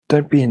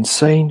Don't be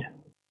insane.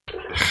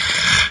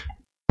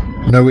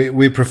 No,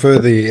 we prefer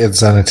the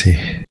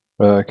insanity.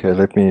 Okay,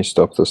 let me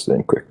stop this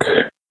then quick.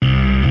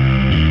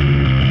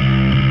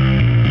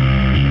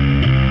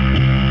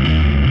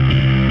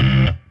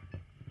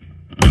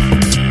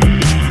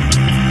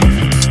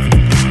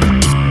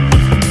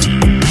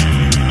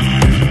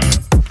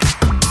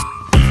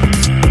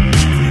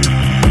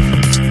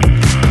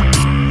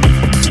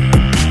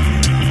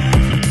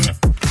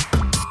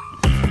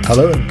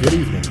 Hello and good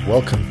evening.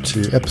 Welcome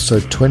to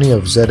episode 20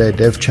 of ZA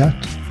Dev Chat.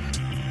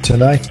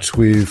 Tonight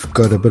we've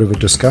got a bit of a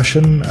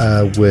discussion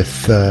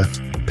with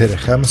Peter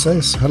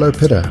Chamases. Hello,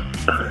 Peter.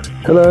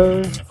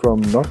 Hello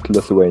from not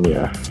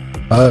Lithuania.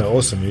 Oh,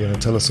 awesome. You're going to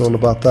tell us all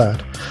about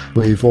that.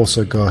 We've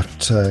also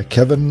got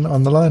Kevin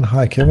on the line.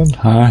 Hi, Kevin.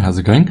 Hi, how's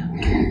it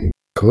going?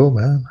 Cool,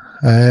 man.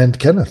 And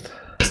Kenneth.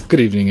 Good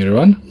evening,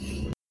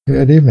 everyone.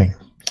 Good evening.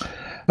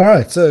 All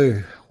right,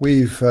 so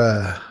we've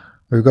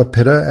got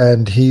Peter,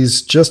 and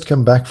he's just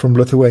come back from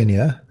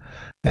Lithuania.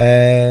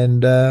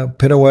 And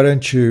Peter, why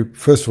don't you,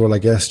 first of all, I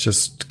guess,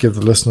 just give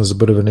the listeners a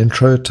bit of an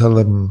intro, tell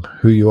them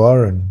who you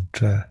are and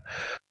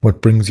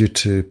what brings you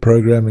to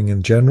programming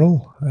in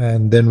general,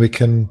 and then we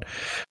can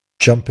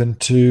jump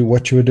into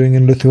what you were doing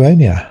in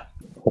Lithuania.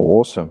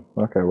 Awesome.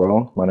 Okay,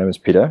 well, my name is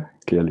Peter,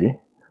 clearly,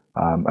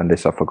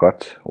 unless I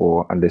forgot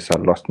or unless I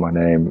lost my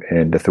name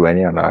in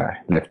Lithuania and I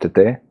left it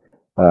there.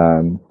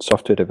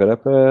 Software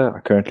developer. I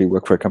currently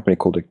work for a company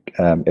called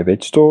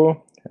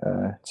EventStore.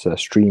 It's a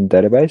stream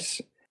database.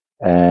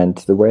 And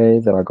the way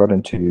that I got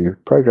into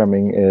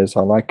programming is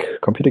I like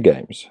computer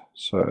games.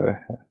 So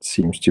it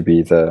seems to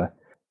be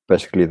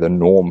basically the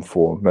norm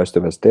for most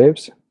of us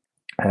devs.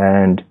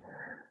 And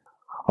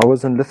I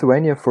was in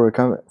Lithuania for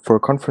a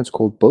conference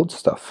called Build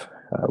Stuff,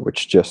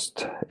 which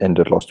just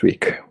ended last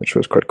week, which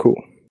was quite cool.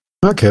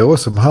 Okay,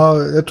 awesome.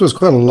 It was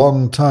quite a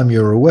long time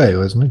you were away,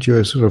 wasn't it? You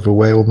were sort of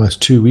away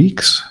almost 2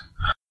 weeks.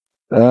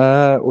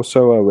 Or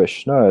so I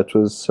wish. No, it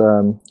was,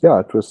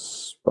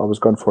 I was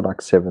gone for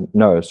like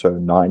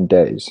 9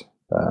 days.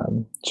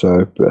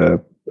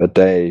 A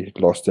day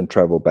lost in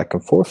travel back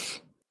and forth.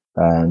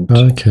 And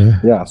okay.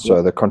 Yeah,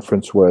 so the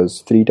conference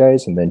was 3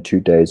 days and then 2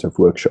 days of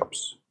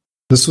workshops.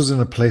 This was in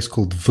a place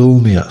called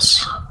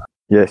Vilnius.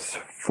 Yes,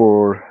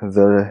 for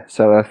the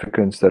South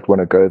Africans that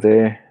want to go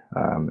there,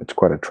 it's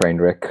quite a train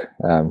wreck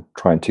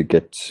trying to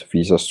get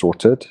visas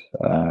sorted.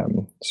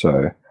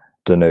 So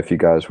don't know if you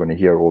guys want to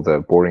hear all the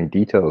boring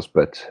details,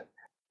 but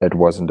it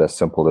wasn't as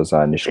simple as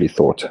I initially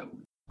thought.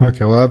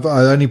 Okay, well, the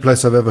only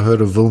place I've ever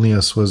heard of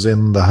Vilnius was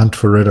in The Hunt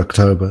for Red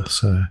October,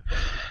 so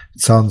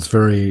it sounds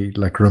very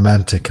like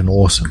romantic and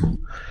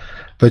awesome.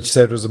 But you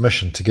said it was a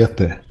mission to get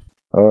there.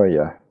 Oh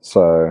yeah,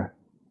 so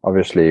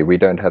obviously we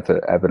don't have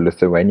a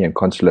Lithuanian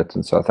consulate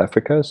in South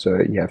Africa, so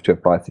you have to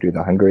apply through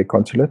the Hungary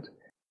consulate.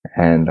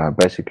 And I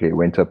basically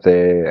went up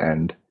there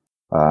and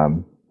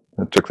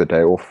I took the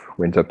day off,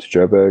 went up to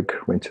Joburg,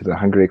 went to the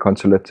Hungary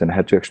consulate and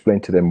had to explain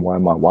to them why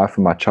my wife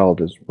and my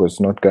child was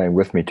not going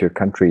with me to a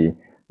country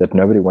that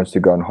nobody wants to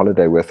go on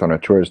holiday with on a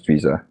tourist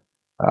visa.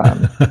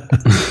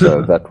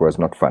 So that was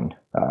not fun.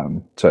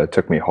 So it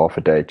took me half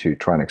a day to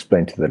try and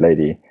explain to the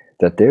lady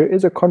that there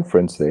is a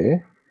conference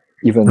there,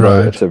 even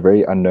though it's a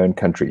very unknown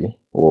country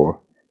or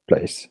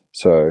place.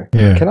 So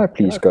can I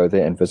please go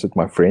there and visit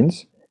my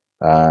friends?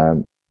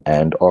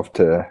 And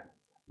after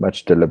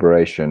much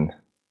deliberation,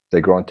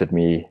 they granted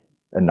me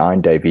a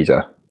 9-day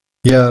visa.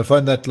 Yeah, I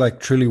find that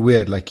like truly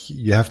weird. Like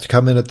you have to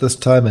come in at this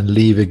time and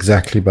leave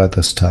exactly by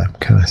this time,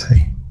 kind of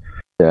thing.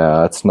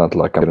 Yeah, it's not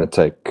like I'm going to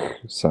take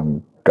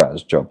some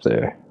guy's job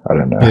there. I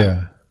don't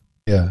know.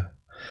 Yeah.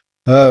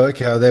 Oh,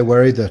 okay. Are they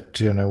worried that,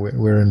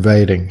 we're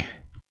invading?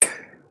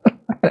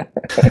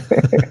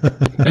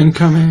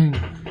 Incoming.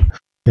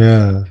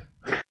 Yeah.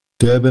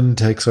 Durban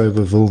takes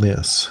over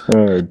Vilnius.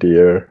 Oh,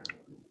 dear.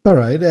 All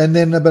right. And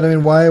then, but I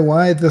mean,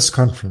 why this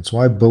conference?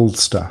 Why Build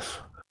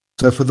Stuff?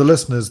 So for the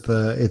listeners,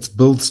 it's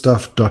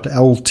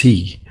buildstuff.lt.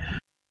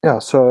 Yeah.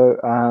 So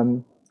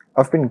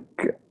I've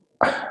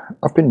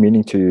been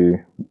meaning to,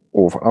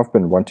 or I've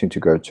been wanting to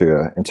go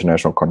to an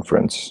international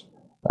conference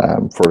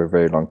for a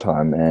very long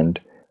time, and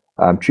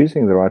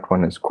choosing the right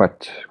one is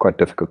quite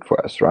difficult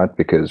for us, right?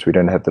 Because we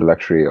don't have the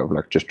luxury of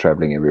like just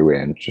traveling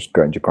everywhere and just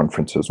going to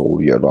conferences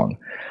all year long.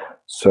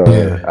 So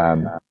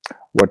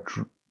what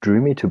drew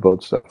me to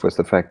Build Stuff was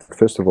the fact that,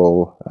 first of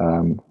all,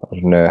 I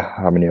don't know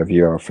how many of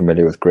you are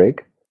familiar with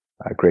Greg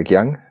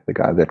Young, the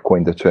guy that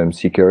coined the term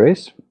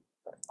CQRS.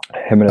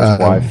 Him and his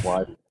wife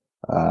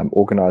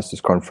organized this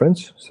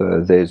conference,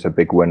 so there's a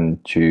big win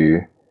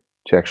to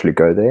actually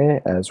go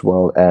there, as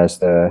well as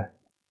the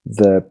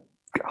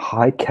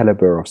high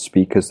caliber of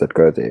speakers that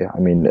go there. I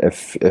mean,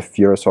 if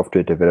you're a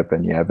software developer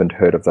and you haven't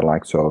heard of the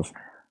likes of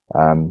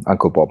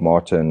Uncle Bob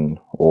Martin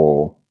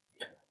or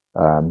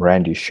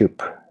Randy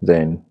Shoup,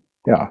 then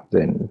I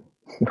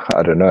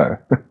don't know.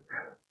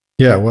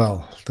 Yeah,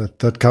 well,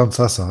 that counts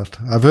us out.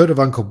 I've heard of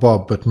Uncle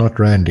Bob, but not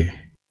Randy.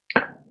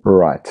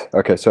 Right.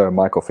 Okay, so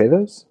Michael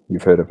Feathers,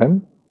 you've heard of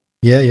him?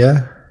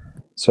 Yeah.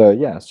 So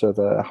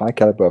the high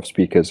caliber of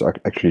speakers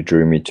actually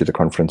drew me to the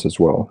conference as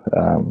well.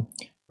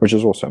 which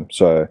is awesome.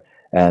 So,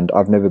 and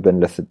I've never been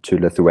to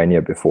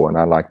Lithuania before, and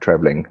I like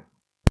traveling.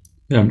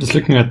 Yeah, I'm just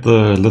looking at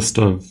the list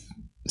of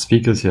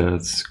speakers here.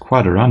 It's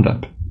quite a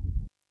roundup.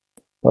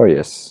 Oh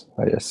yes.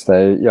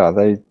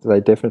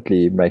 They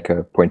definitely make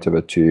a point of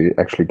it to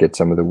actually get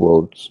some of the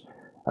world's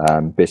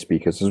best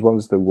speakers, as well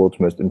as the world's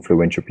most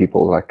influential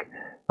people. Like,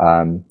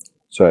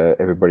 so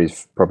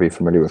everybody's probably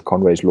familiar with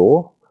Conway's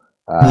Law,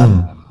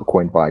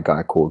 coined by a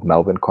guy called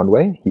Melvin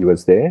Conway. He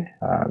was there.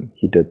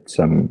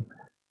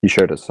 He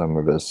showed us some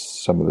of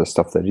the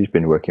stuff that he's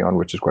been working on,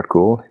 which is quite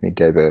cool. He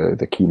gave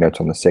the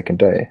keynote on the second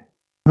day.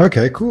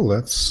 Okay, cool.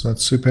 That's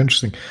super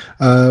interesting.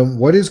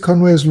 What is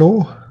Conway's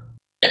Law?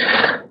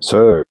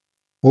 So,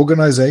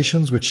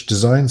 organizations which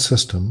design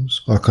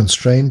systems are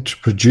constrained to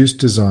produce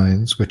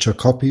designs which are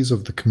copies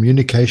of the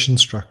communication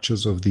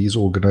structures of these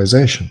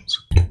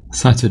organizations.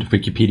 Cited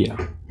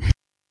Wikipedia.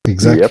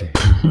 Exactly.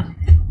 Yep.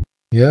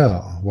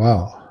 Yeah,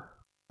 wow.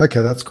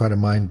 Okay, that's quite a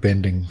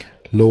mind-bending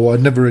law.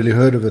 I'd never really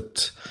heard of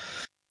it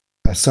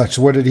as such.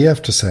 What did he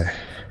have to say?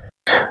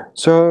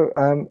 So,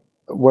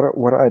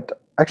 what I'd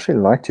actually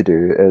like to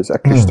do is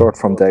actually start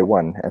from day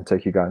one and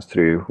take you guys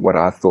through what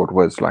I thought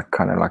was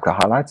kind of like the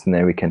highlights, and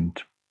then we can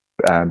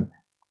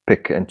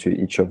pick into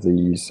each of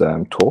these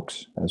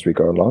talks as we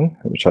go along,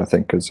 which I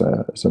think is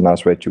a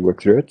nice way to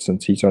work through it.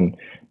 Since he's on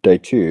day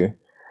 2,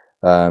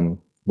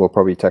 we'll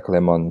probably tackle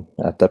him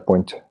at that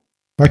point.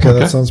 Okay,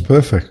 that sounds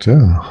perfect.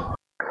 Yeah.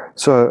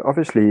 So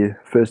obviously,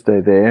 first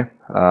day there,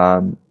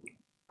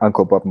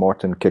 Uncle Bob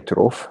Martin kicked it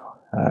off.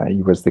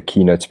 He was the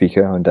keynote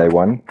speaker on day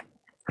 1,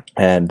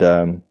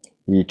 and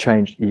he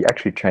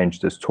actually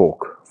changed his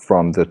talk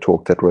from the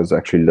talk that was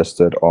actually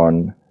listed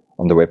on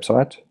the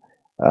website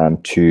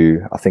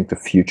to, I think, the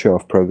future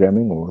of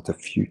programming, or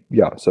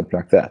something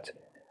like that.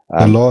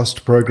 The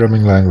last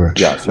programming language.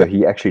 Yeah, so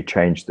he actually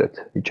changed it.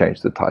 He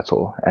changed the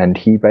title, and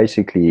he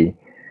basically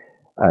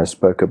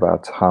spoke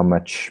about how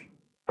much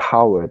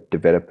power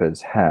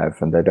developers have,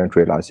 and they don't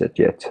realize it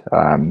yet.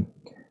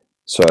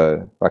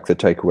 So, like, the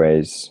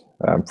takeaways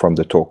from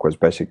the talk was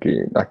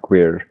basically like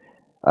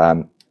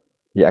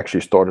he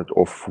actually started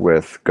off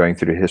with going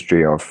through the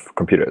history of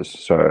computers.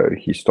 So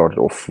he started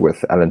off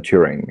with Alan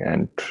Turing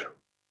and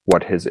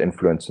what his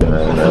influence in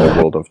the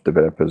world of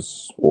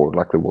developers, or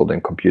like the world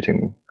in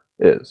computing,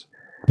 is.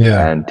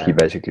 Yeah. And he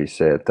basically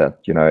said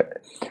that,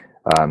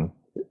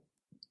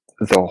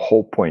 the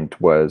whole point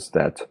was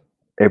that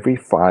every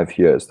 5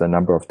 years, the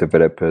number of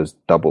developers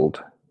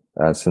doubled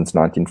since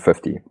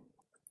 1950.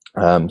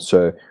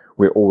 So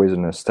we're always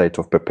in a state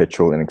of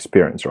perpetual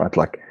inexperience, right?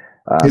 Like,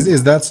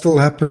 is that still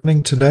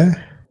happening today?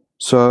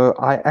 So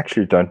I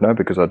actually don't know,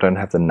 because I don't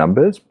have the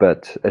numbers,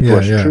 but it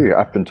was true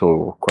up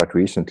until quite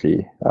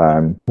recently.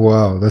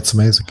 Wow, that's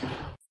amazing.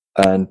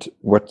 And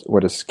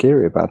what is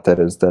scary about that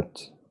is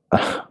that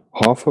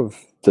half of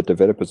the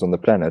developers on the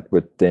planet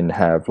would then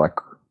have like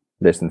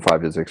less than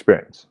 5 years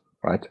experience,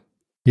 right?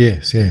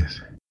 Yes.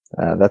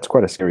 That's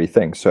quite a scary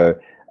thing. So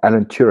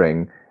Alan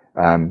Turing,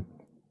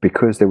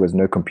 because there was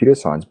no computer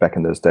science back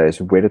in those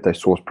days, where did they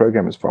source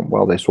programmers from?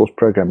 Well, they sourced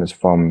programmers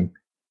from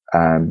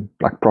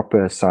like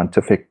proper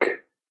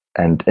scientific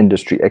and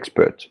industry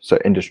experts. So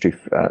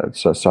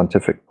so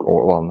scientific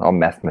or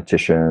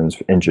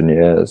mathematicians,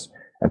 engineers,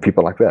 and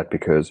people like that,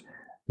 because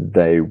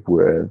they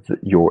were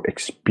your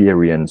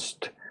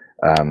experienced,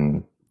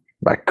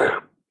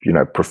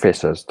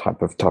 professors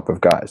type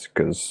of guys,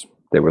 because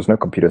there was no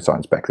computer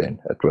science back then.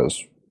 It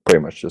was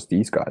pretty much just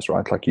these guys,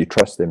 right? Like, you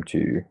trust them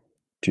to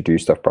do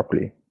stuff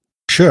properly.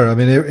 Sure. I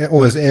mean,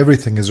 always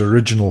everything is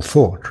original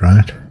thought,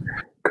 right?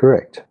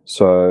 Correct.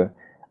 So,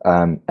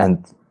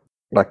 and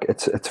like,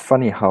 it's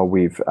funny how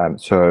we've,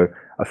 so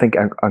I think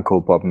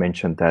Uncle Bob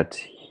mentioned that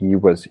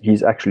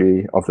he's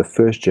actually of the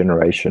first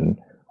generation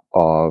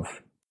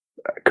of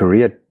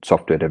career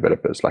software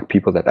developers, like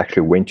people that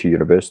actually went to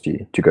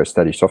university to go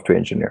study software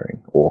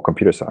engineering or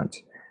computer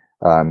science.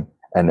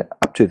 And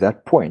up to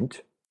that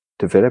point,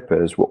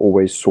 developers were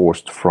always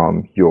sourced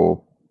from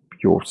your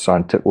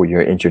scientific or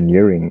your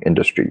engineering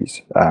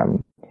industries,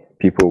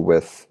 people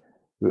with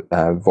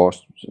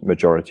vast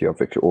majority of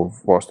or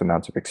vast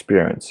amounts of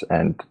experience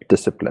and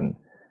discipline.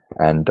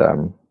 And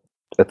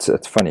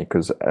it's funny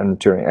because Alan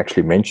Turing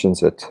actually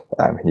mentions it.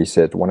 He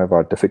said one of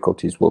our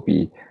difficulties will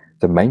be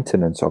the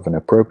maintenance of an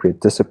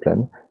appropriate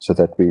discipline, so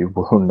that we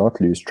will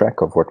not lose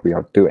track of what we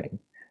are doing.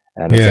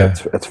 And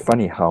it's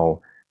funny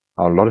how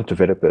a lot of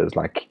developers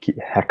like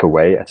hack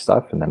away at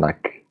stuff, and then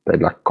they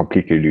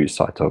completely lose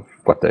sight of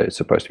what they're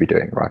supposed to be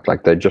doing, right?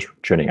 Like, they're just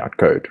churning out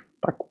code.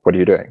 Like, what are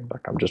you doing?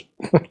 Like, I'm just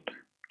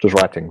just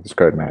writing this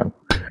code, man.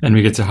 And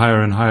we get to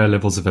higher and higher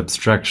levels of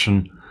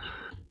abstraction,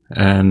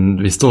 and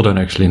we still don't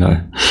actually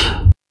know.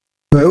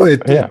 Well,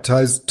 it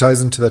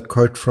ties into that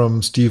quote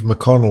from Steve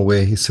McConnell,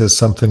 where he says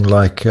something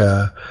like,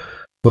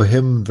 for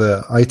him,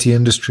 the IT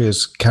industry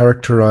is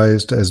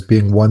characterized as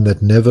being one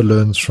that never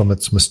learns from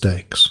its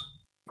mistakes.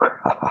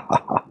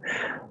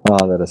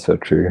 Oh, that is so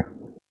true.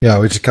 Yeah,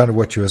 which is kind of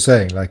what you were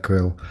saying. Like,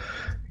 well,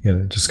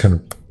 just kind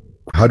of,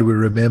 how do we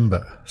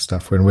remember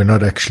stuff when we're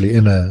not actually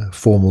in a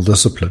formal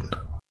discipline?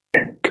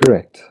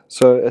 Correct.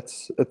 So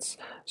it's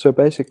so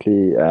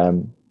basically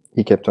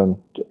he kept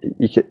on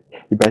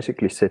he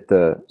basically set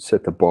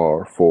the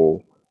bar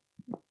for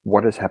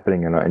what is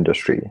happening in our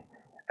industry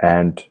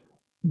and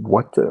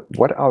what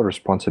our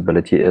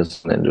responsibility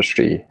is in the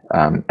industry,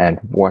 and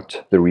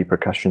what the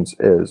repercussions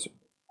is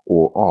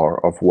or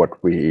are of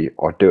what we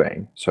are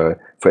doing. So,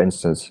 for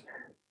instance,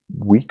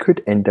 we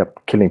could end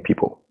up killing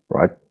people,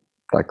 right?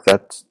 Like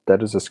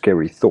that is a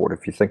scary thought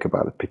if you think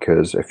about it,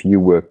 because if you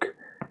work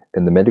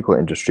in the medical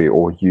industry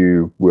or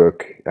you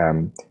work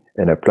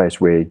in a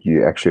place where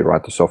you actually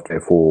write the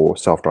software for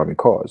self-driving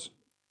cars,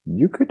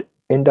 you could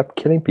end up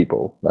killing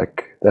people.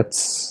 Like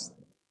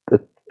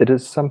it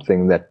is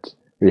something that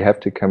we have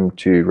to come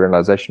to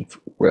realization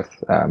with.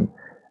 And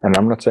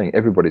I'm not saying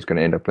everybody's going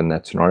to end up in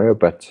that scenario,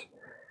 but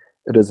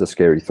it is a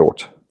scary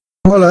thought.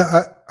 Well,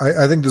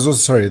 I think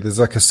there's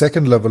like a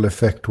second level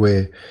effect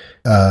where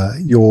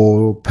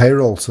your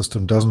payroll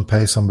system doesn't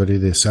pay somebody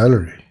their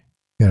salary.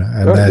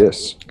 And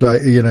yes.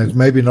 Like, you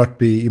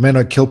may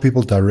not kill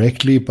people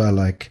directly by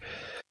like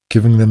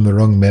giving them the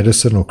wrong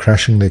medicine or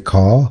crashing their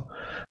car,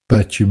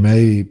 but you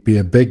may be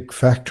a big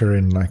factor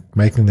in like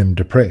making them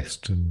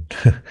depressed and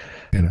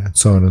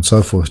so on and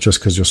so forth, just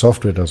because your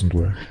software doesn't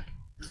work.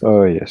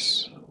 Oh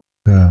yes.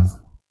 Yeah,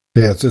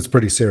 it's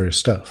pretty serious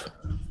stuff.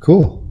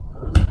 Cool.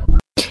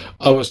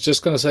 I was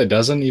just going to say, it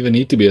doesn't even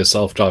need to be a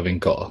self-driving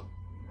car.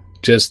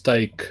 Just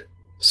take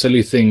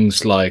silly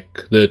things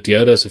like the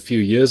Toyotas a few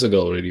years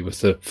ago already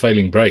with the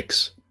failing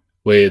brakes,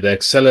 where the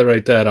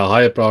accelerator had a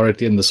higher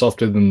priority in the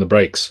software than the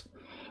brakes.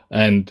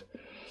 And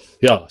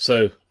yeah,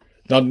 so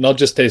not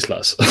just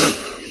Teslas.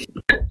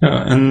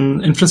 Yeah,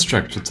 and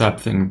infrastructure type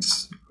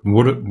things,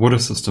 water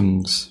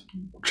systems,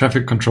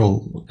 traffic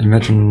control.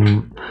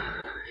 Imagine,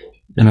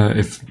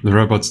 if the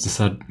robots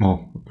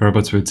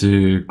were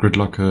to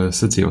gridlock a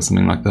city or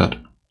something like that.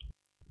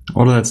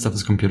 All of that stuff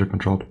is computer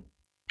controlled.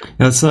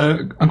 Yeah, so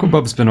Uncle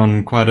Bob's been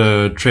on quite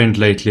a trend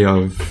lately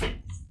or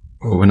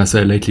when I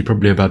say lately,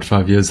 probably about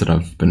 5 years that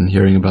I've been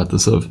hearing about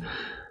this of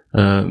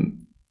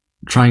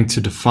trying to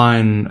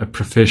define a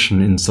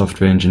profession in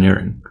software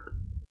engineering.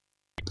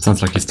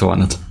 Sounds like he's still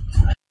on it.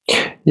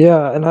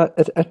 Yeah, and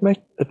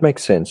it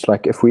makes sense.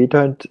 Like if we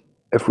don't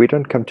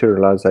come to a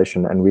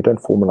realization and we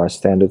don't formalize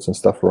standards and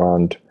stuff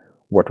around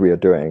what we are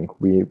doing,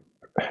 we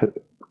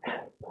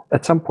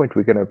at some point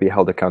we're going to be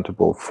held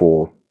accountable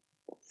for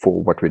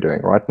what we're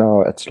doing. Right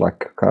now, it's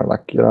like kind of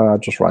like, I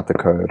just write the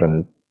code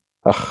and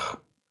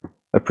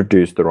I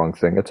produced the wrong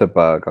thing. It's a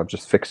bug. I'll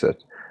just fix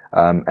it.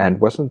 And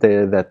wasn't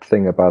there that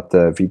thing about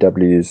the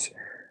VW's,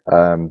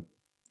 the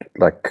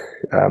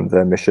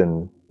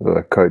mission,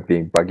 the code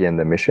being buggy in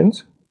the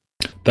missions?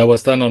 That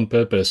was done on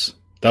purpose.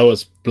 That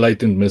was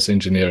blatant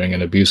misengineering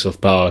and abuse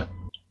of power.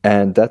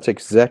 And that's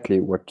exactly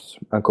what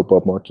Uncle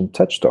Bob Martin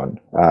touched on.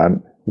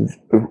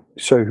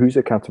 So who's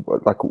accountable?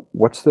 Like,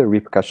 what's the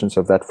repercussions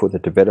of that for the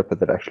developer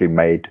that actually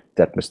made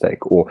that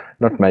mistake, or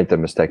not made the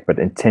mistake, but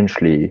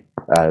intentionally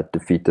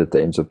defeated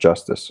the ends of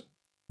justice?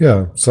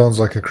 Yeah, sounds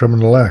like a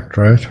criminal act,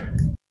 right?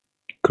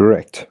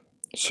 Correct.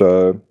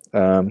 So,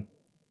 So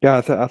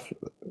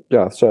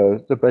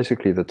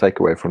basically, the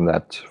takeaway from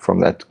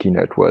that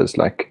keynote was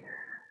like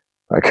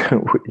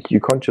you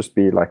can't just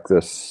be like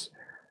this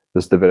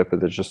developer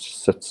that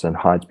just sits and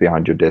hides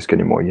behind your desk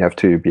anymore. You have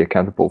to be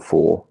accountable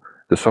for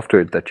the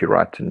software that you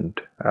write, and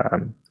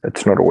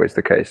it's not always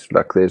the case.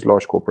 Like there's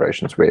large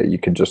corporations where you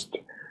can just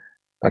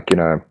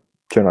turn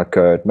out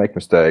code, make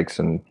mistakes,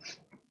 and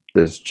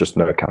there's just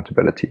no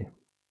accountability.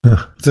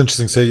 It's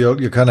interesting. So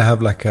you kind of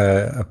have like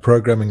a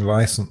programming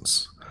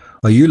license.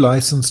 Are you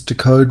licensed to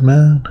code,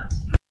 man?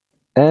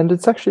 And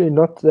it's actually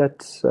not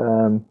that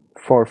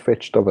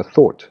far-fetched of a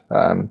thought.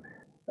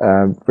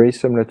 Very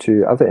similar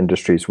to other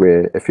industries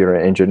where if you're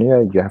an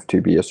engineer, you have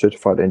to be a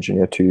certified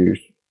engineer to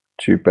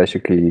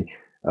basically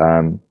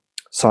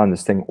sign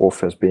this thing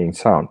off as being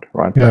sound,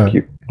 right? Yeah. Like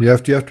you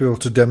have to be able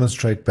to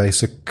demonstrate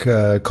basic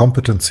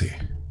competency.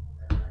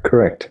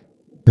 Correct.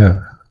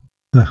 Yeah.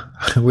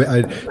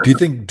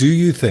 Do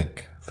you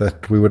think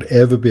that we would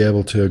ever be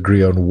able to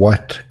agree on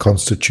what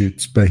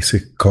constitutes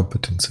basic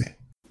competency?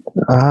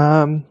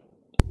 I'm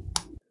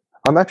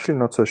actually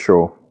not so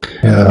sure.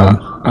 Yeah.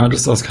 I'll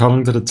just ask, how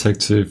long did it take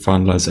to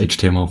finalize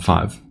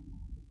HTML5?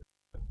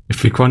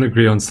 If we can't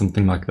agree on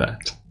something like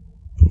that,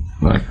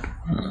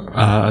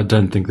 I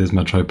don't think there's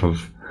much hope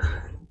of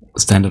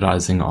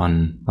standardizing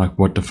on like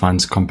what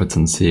defines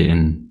competency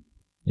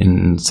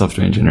in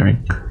software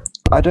engineering.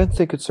 I don't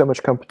think it's so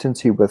much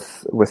competency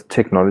with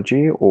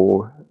technology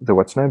or the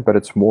what's known, but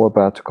it's more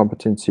about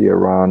competency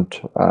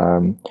around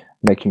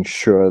making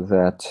sure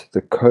that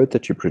the code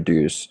that you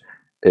produce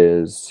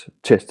is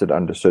tested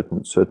under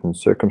certain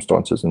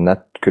circumstances, and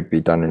that could be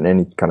done in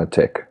any kind of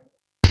tech.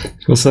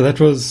 Well, so that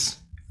was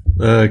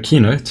a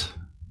keynote.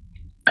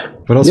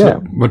 What else? Yeah.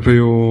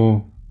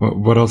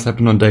 What else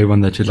happened on day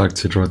one that you'd like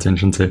to draw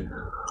attention to?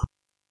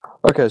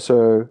 Okay,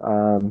 so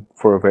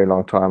for a very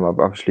long time, I've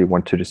obviously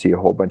wanted to see a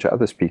whole bunch of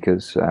other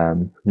speakers.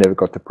 Never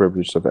got the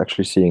privilege of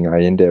actually seeing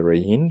Ayinde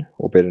Rehin,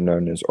 or better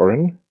known as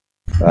Oren.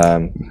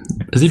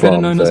 Is he better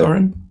known as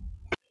Oren?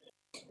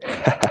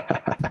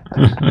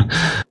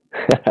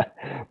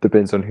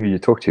 Depends on who you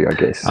talk to, I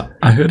guess.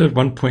 I heard at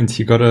one point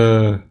he got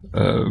a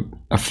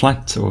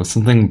flight or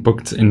something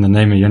booked in the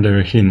name of Yanda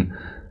Rahin,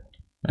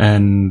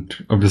 and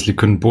obviously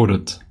couldn't board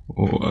it.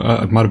 Or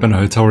it might have been a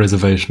hotel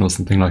reservation or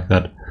something like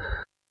that.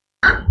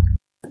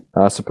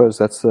 I suppose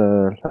that's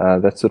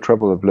the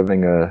trouble of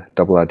living a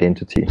double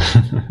identity.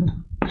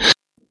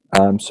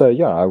 So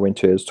yeah, I went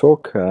to his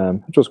talk.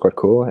 It was quite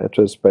cool. It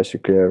was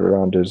basically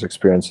around his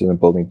experiences in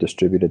building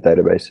distributed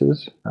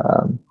databases.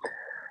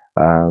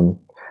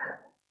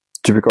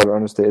 To be quite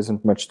honest, there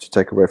isn't much to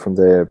take away from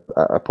there,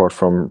 apart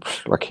from,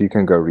 like, you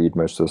can go read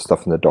most of the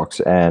stuff in the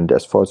docs. And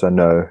as far as I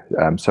know,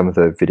 some of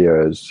the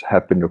videos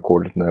have been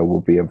recorded and they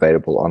will be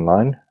available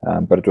online.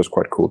 But it was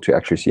quite cool to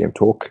actually see him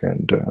talk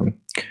and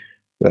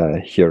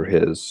hear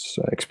his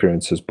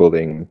experiences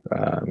building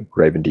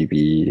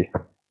RavenDB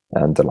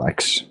and the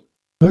likes.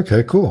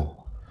 Okay, cool.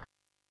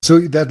 So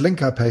that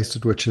link I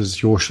pasted, which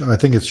is I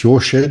think it's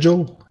your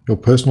schedule, your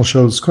personal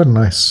schedule. It's quite a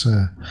nice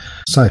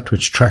site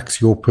which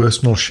tracks your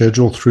personal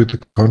schedule through the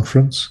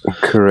conference.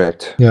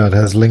 Correct. Yeah, it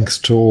has links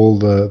to all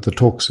the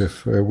talks.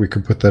 If we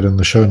could put that in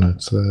the show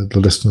notes, the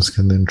listeners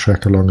can then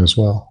track along as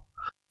well.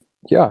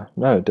 Yeah,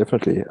 no,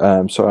 definitely.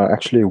 So I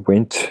actually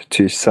went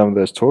to some of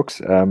those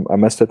talks. I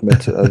must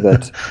admit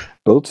that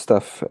build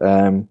stuff,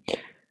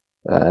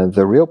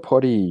 the real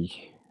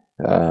party,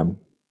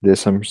 there's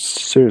some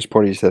serious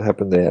parties that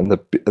happen there, and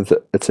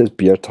it says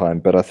beer time,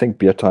 but I think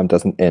beer time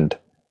doesn't end.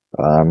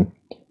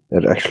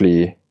 It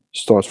actually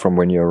starts from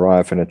when you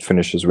arrive and it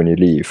finishes when you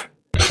leave.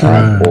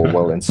 Or,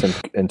 well, in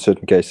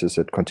certain cases,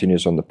 it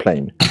continues on the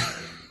plane.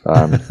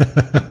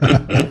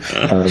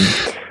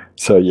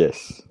 So,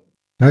 yes.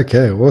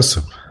 Okay,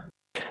 awesome.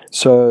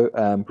 So,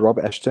 Rob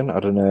Ashton, I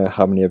don't know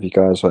how many of you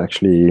guys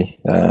actually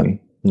know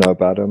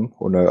about him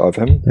or know of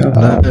him.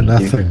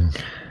 Nothing.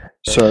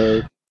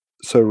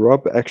 So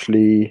Rob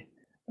actually,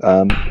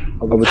 I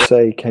would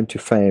say, came to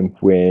fame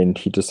when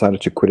he decided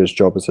to quit his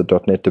job as a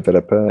 .NET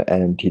developer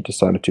and he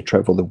decided to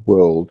travel the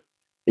world.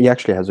 He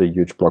actually has a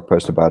huge blog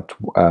post about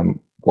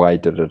why he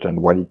did it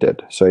and what he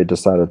did. So he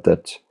decided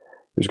that he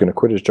was going to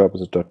quit his job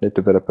as a .NET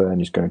developer and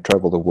he's going to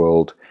travel the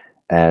world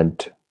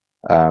and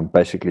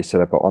basically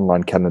set up an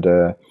online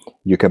calendar.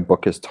 You can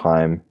book his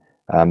time,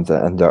 and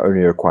the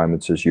only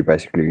requirements is you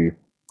basically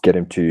get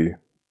him to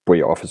where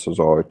your offices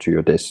are, to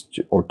your desk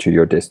or to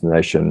your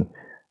destination.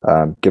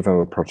 Give him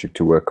a project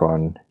to work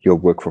on. He'll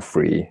work for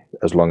free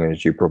as long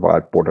as you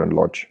provide board and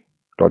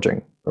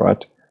lodging,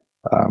 right?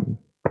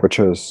 Which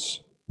is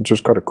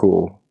quite a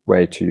cool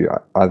way to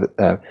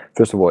either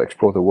first of all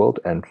explore the world,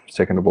 and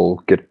second of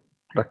all get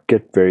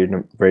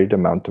varied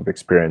amount of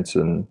experience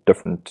in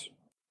different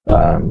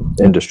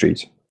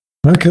industries.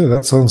 Okay,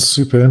 that sounds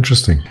super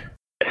interesting.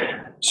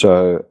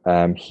 So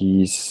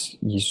he's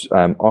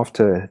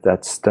after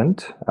that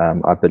stint,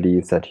 I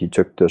believe that he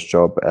took this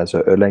job as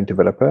an Erlang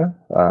developer.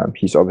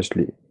 He's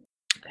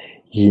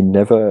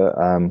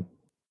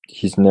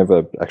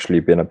never actually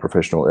been a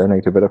professional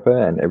Erlang developer,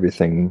 and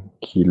everything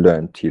he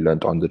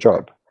learned on the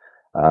job.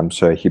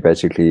 So he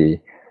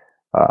basically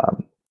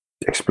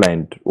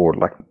explained or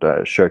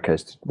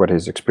showcased what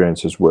his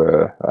experiences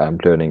were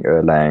learning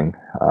Erlang.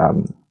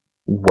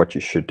 What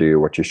you should do,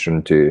 what you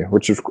shouldn't do,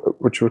 which was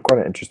quite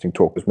an interesting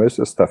talk, because most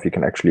of the stuff you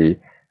can actually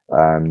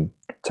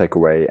take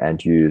away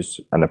and use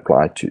and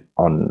apply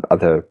on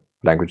other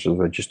languages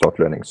that you start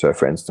learning. So,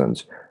 for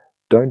instance,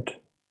 don't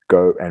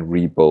go and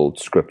rebuild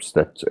scripts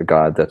that a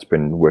guy that's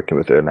been working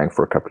with Erlang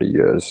for a couple of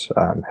years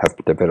have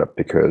developed,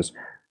 because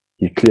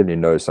he clearly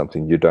knows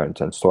something you don't.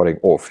 And starting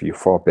off, you're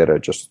far better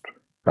just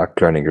like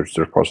cloning his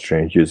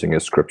repository and using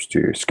his scripts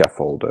to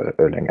scaffold an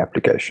Erlang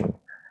application.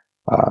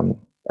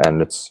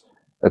 And it's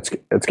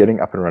getting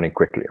up and running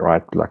quickly,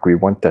 right? Like, we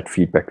want that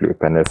feedback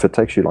loop. And if it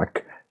takes you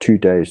like 2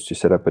 days to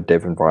set up a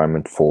dev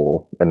environment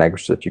for a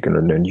language that you're going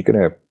to learn, you're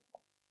going to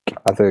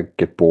either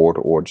get bored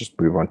or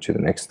just move on to the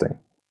next thing,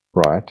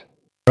 right?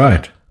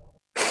 Right.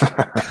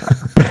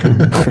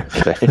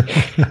 Okay.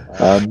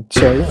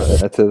 So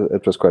yeah,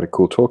 it was quite a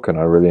cool talk,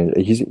 and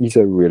he's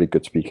a really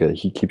good speaker.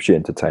 He keeps you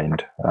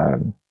entertained.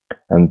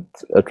 And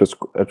it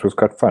was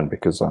quite fun,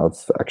 because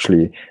I've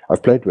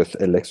played with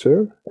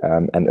Elixir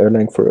and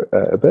Erlang for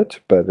a bit,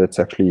 but it's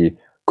actually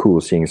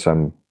cool seeing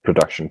some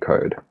production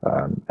code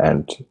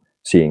and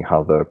seeing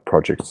how the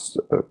projects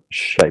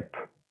shape.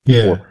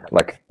 Yeah.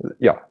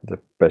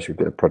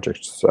 Basically the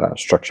project's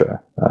structure.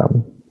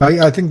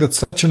 I think that's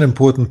such an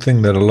important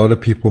thing that a lot of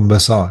people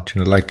miss out.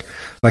 You know, like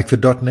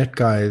the .NET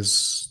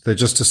guys, they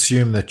just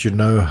assume that you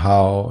know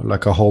how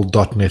like a whole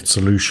 .NET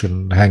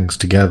solution hangs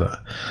together.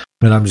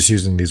 I mean, I'm just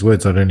using these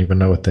words. I don't even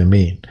know what they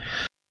mean.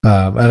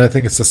 And I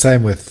think it's the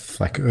same with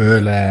like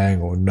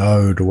Erlang or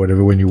Node or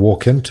whatever. When you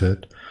walk into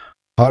it,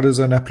 how does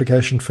an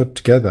application fit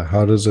together?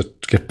 How does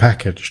it get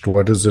packaged?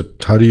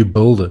 How do you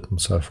build it and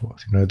so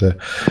forth? You know, the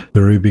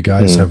Ruby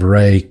guys have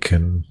Rake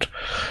and,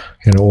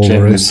 you know, all gems.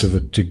 The rest of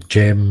it,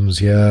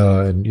 gems,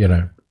 yeah. And, you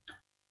know,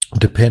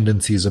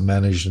 dependencies are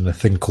managed in a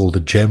thing called a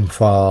gem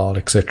file,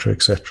 etc.,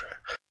 etc.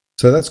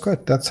 So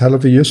that's hell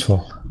of a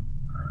useful.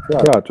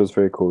 Yeah, it was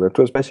very cool. It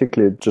was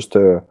basically just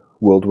a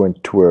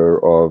whirlwind tour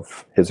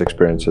of his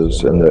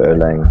experiences in the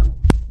Erlang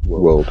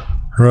world.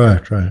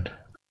 Right.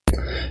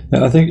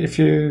 Yeah, I think if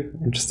you're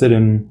interested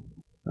in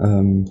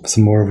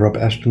some more of Rob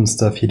Ashton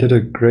stuff, he did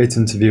a great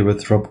interview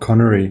with Rob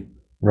Connery,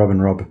 Rob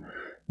and Rob,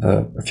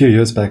 a few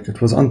years back.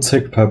 It was on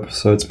TechPub,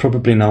 so it's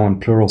probably now on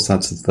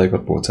Pluralsight since they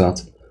got bought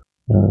out.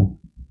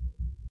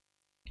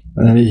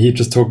 And he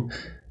just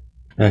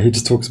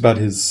talks about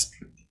his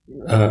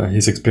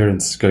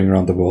experience going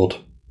around the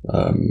world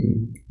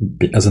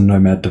as a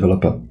nomad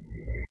developer.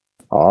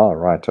 Ah,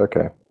 right.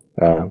 Okay.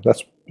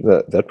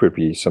 That would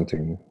be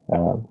something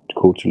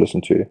cool to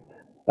listen to.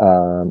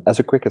 As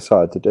a quick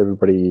aside, did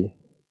everybody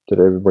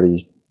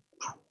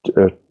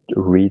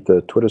read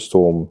the Twitter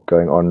storm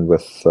going on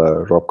with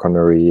Rob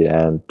Connery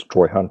and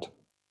Troy Hunt?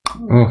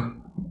 Oh,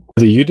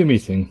 The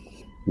Udemy thing.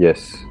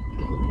 Yes.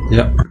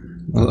 yeah.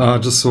 I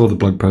just saw the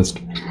blog post.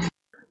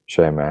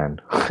 Shame,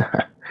 man.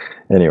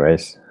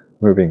 Anyways,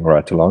 moving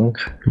right along.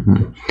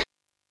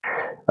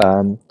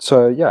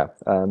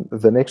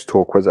 The next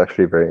talk was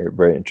actually very,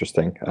 very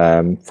interesting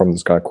from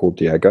this guy called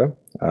Diego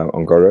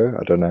Ongoro.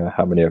 I don't know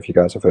how many of you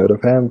guys have heard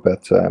of him,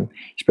 but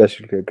he's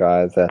basically a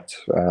guy that,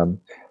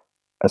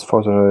 as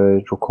far as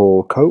I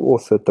recall,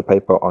 co-authored the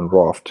paper on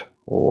Raft,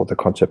 or the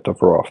concept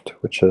of Raft,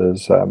 which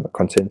is a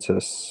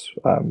consensus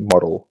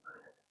model,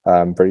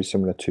 very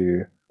similar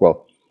to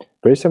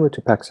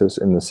Paxos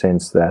in the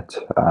sense that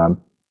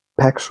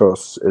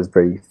Paxos is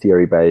very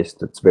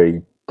theory-based.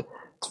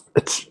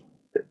 It's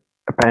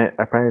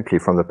apparently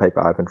from the paper,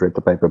 I haven't read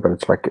the paper, but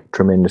it's like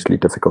tremendously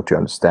difficult to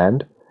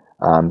understand.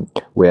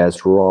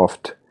 Whereas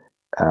Raft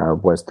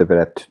was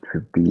developed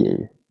to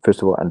be,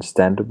 first of all,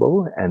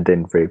 understandable and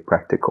then very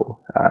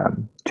practical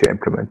to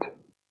implement.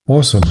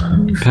 Awesome.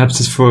 Perhaps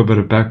just for a bit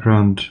of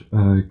background,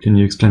 can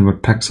you explain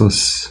what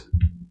Paxos,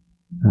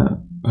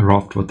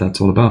 Raft, what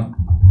that's all about?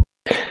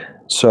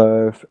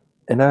 So,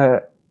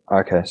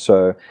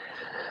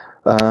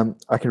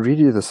 I can read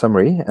you the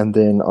summary, and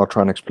then I'll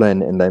try and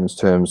explain in layman's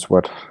terms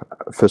what,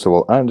 first of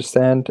all, I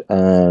understand,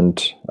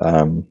 and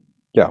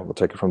we'll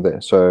take it from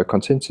there. So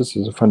consensus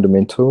is a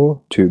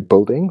fundamental to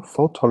building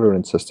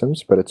fault-tolerant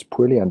systems, but it's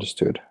poorly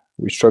understood.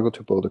 We struggle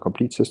to build a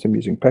complete system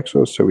using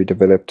Paxos, so we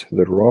developed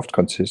the Raft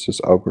consensus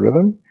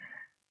algorithm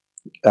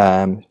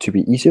to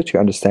be easier to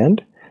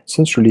understand.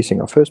 Since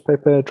releasing our first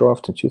paper,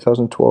 Draft, in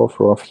 2012,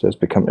 Raft has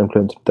become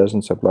implemented in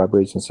dozens of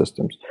libraries and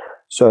systems.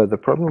 So the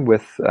problem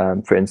with,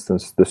 for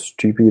instance,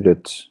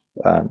 distributed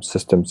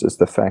systems is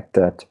the fact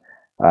that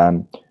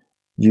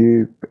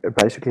you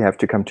basically have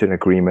to come to an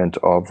agreement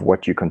of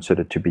what you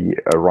consider to be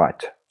a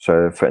right.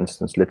 So, for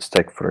instance, let's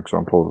take, for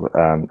example,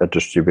 a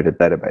distributed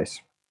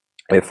database.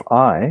 If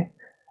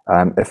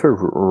a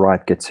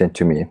write gets sent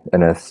to me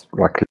in let's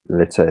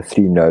say a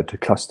 3-node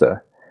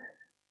cluster,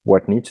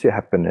 what needs to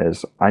happen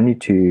is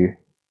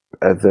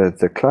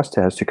the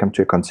cluster has to come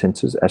to a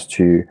consensus as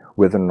to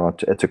whether or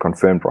not it's a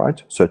confirmed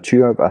write. So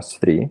 2 of us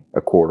 3,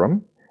 a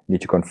quorum, need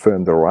to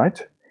confirm the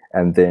write,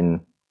 and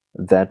then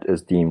that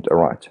is deemed a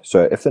write.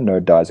 So if the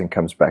node dies and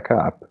comes back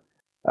up,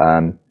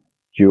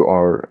 you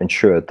are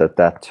ensured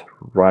that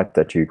write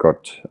that you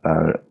got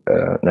an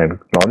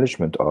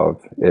acknowledgement of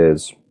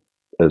is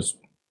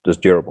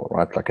durable,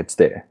 right? Like it's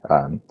there.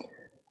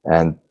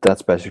 And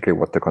that's basically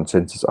what the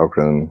consensus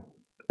algorithm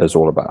is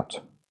all about.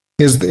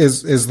 Is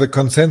the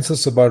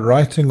consensus about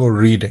writing or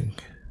reading?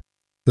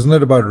 Isn't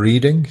it about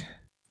reading?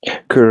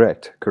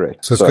 Correct.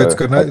 So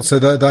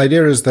the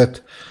idea is that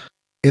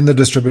in the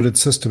distributed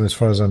system, as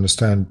far as I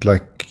understand,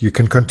 like you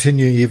can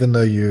continue even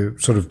though you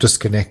sort of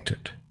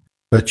disconnected,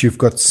 but you've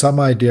got some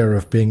idea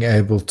of being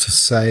able to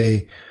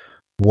say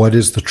what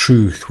is the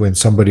truth when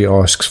somebody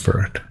asks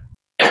for it.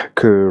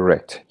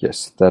 Correct.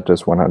 Yes, that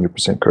is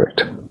 100%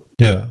 correct.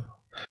 Yeah.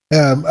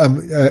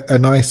 A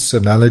nice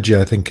analogy,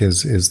 I think,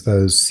 is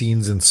those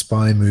scenes in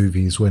spy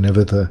movies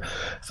whenever the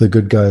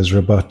good guys are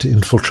about to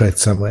infiltrate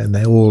somewhere and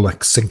they all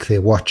like sync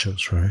their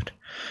watches, right?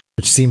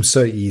 Which seems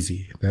so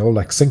easy. They all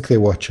like sync their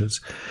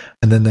watches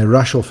and then they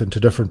rush off into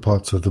different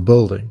parts of the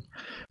building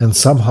and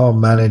somehow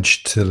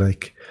manage to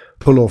like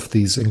pull off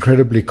these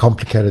incredibly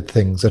complicated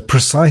things at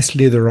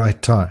precisely the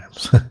right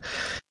times,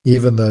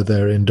 even though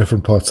they're in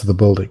different parts of the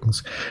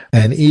buildings.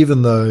 And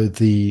even though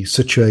the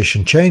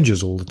situation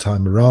changes all the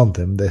time around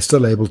them, they're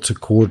still able to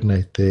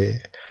coordinate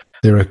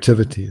their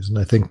activities. And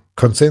I think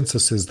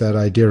consensus is that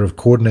idea of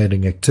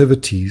coordinating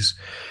activities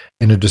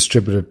in a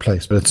distributed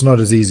place. But it's not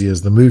as easy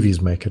as the movies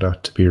make it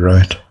out to be,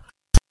 right?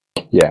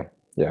 Yeah,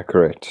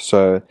 correct.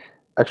 So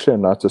actually a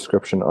nice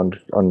description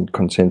on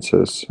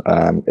consensus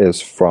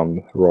is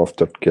from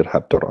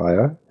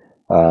raft.github.io.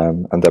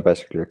 And they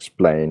basically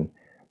explain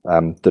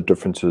the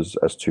differences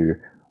as to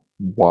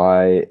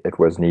why it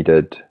was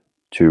needed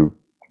to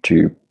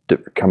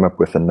come up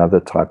with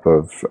another type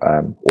of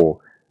or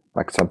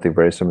like something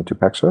very similar to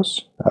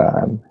Paxos.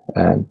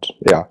 And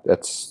yeah,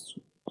 that's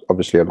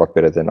obviously a lot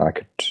better than I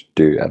could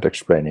do at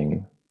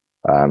explaining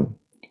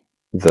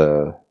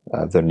the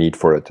need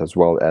for it, as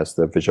well as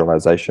the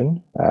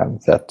visualization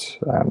that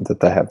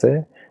they have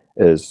there,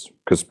 is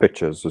because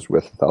pictures is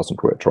worth 1,000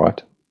 words,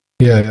 right?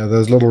 Yeah,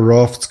 those little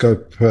raft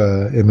scope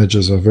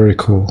images are very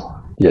cool.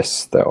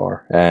 Yes, they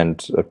are,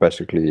 and it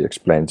basically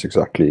explains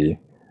exactly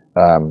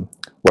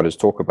what his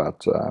talk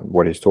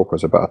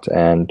was about,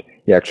 and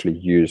he actually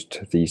used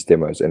these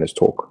demos in his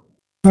talk.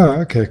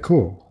 Oh, okay,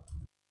 cool.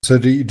 So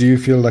do you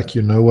feel like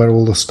you know what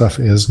all the stuff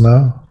is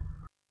now?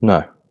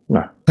 No.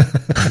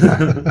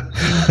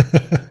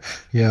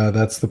 Yeah,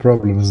 that's the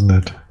problem, isn't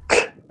it?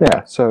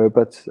 Yeah. So,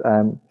 but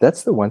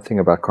that's the one thing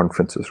about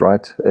conferences,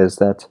 right? Is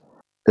that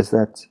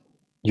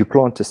you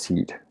plant a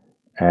seed,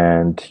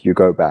 and you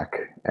go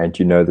back, and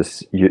you know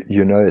this,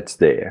 you know it's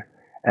there,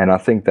 and I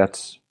think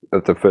that's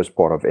the first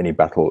part of any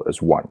battle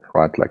is won,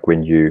 right? Like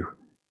when you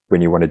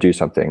want to do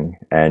something,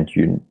 and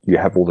you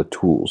have all the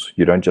tools.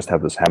 You don't just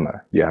have this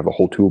hammer; you have a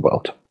whole tool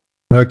belt.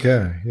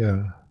 Okay,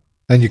 yeah.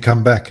 And you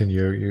come back and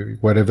you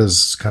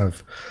whatever's kind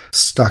of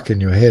stuck in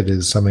your head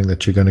is something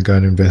that you're going to go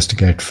and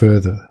investigate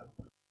further.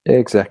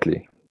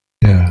 Exactly.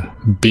 Yeah.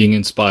 Being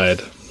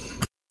inspired.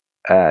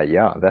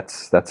 Yeah,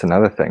 that's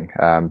another thing,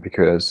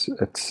 because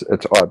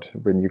it's odd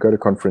when you go to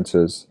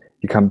conferences,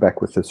 you come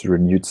back with this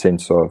renewed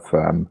sense of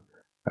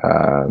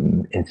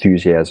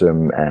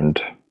enthusiasm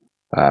and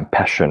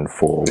passion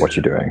for what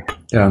you're doing.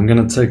 Yeah, I'm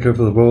going to take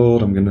over the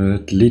world. I'm going to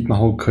delete my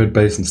whole code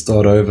base and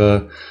start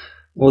over.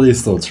 All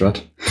these thoughts,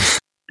 right?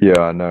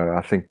 Yeah, no,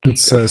 I think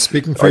it's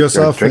speaking for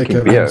yourself,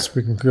 drinking beer.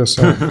 Speaking for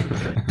yourself.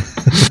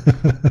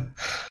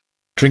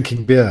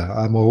 Drinking beer.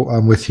 I'm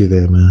with you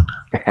there, man.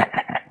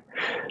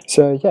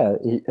 So yeah,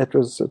 it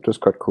was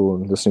quite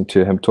cool listening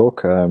to him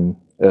talk.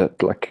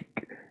 Like,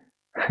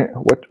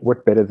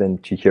 what better than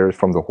to hear it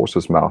from the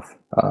horse's mouth?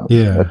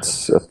 Yeah,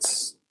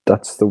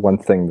 that's the one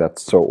thing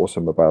that's so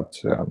awesome about.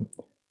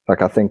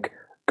 Like, I think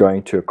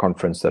going to a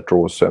conference that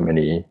draws so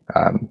many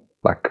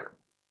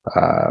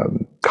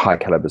high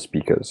caliber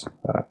speakers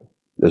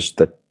is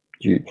that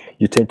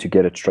you tend to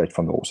get it straight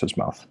from the horse's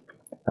mouth,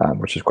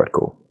 which is quite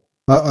cool.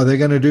 Are they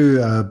going to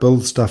do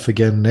build stuff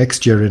again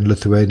next year in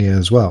Lithuania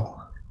as well?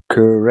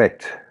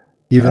 Correct.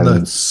 Even though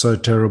it's so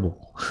terrible,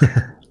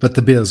 but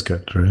the beer's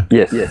good, right?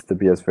 Yes, the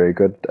beer's very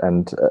good,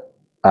 and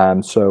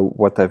so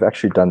what they've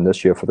actually done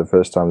this year for the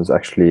first time is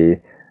actually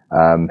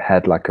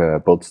had like a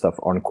build stuff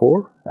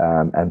encore,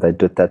 and they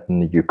did that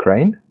in the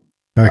Ukraine.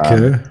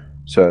 Okay.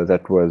 So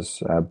that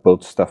was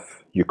Build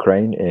Stuff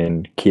Ukraine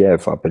in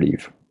Kiev, I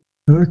believe.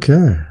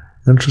 Okay,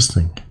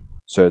 interesting.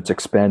 So it's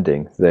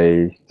expanding.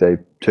 They're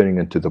turning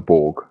into the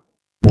Borg.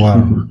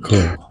 Wow,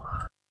 cool.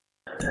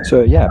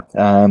 So yeah,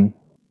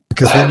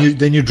 because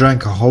then you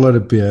drank a whole lot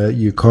of beer.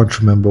 You can't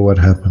remember what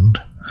happened.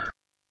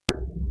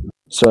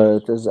 So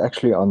it is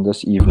actually on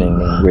this evening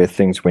where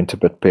things went a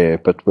bit bare,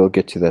 but we'll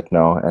get to that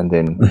now, and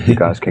then you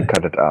guys can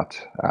cut it out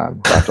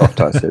right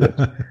after I said it.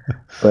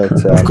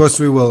 But of course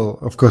we will.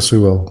 Of course we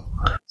will.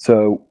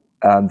 So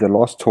the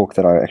last talk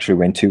that I actually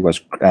went to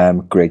was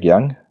Greg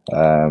Young.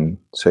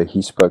 So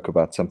he spoke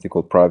about something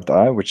called Private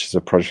Eye, which is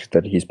a project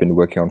that he's been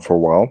working on for a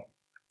while.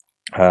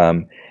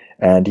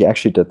 And he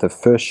actually did the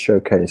first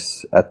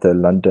showcase at the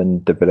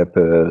London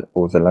developer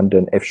or the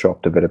London F#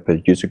 developer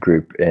user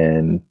group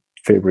in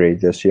February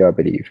this year, I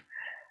believe.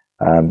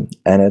 And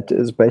it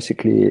is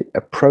basically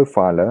a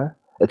profiler.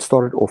 It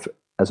started off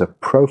as a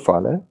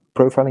profiler,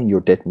 profiling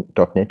your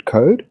 .NET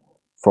code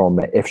from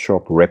an F#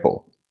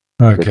 REPL.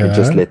 Okay. So you can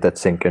just let that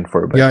sink in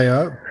for a bit.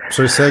 Yeah.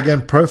 So say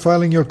again,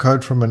 profiling your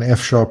code from an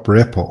F#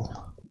 REPL.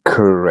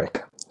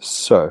 Correct.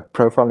 So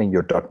profiling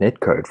your .NET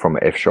code from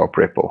an F#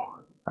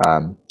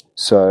 REPL.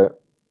 So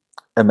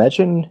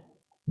imagine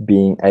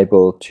being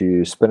able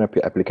to spin up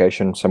your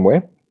application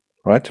somewhere,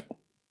 right?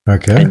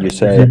 Okay. And you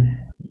say,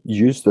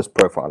 use this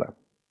profiler.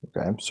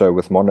 Okay. So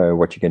with Mono,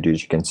 what you can do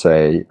is you can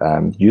say,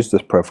 use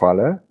this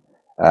profiler.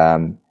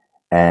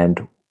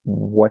 And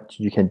what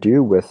you can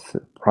do with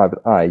Private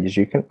Eye is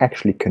you can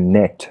actually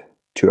connect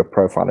to a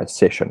profiler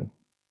session,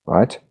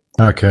 right?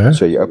 Okay.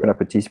 So you open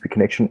up a TCP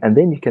connection, and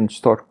then you can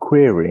start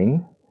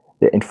querying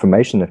the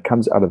information that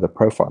comes out of the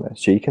profiler.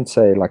 So you can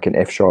say, like in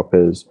F#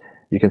 is,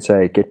 you can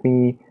say, get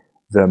me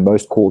the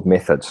most called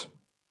methods.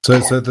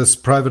 So this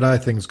Private Eye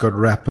thing's got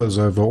wrappers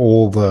over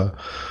all the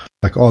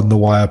like on the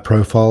wire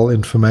profile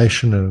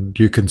information, and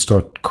you can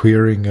start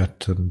querying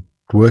it and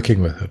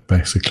working with it,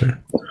 basically.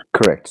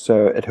 Correct.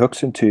 So it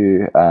hooks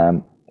into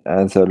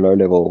the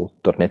low-level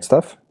 .NET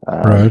stuff,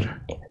 right,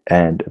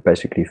 and it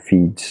basically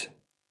feeds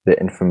the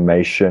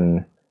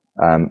information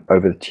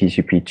over the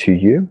TCP to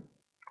you.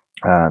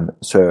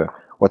 So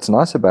what's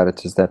nice about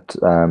it is that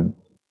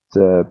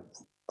the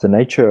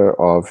nature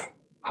of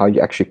how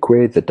you actually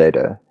query the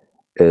data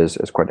is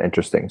quite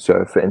interesting.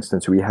 So, for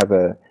instance, we have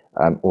the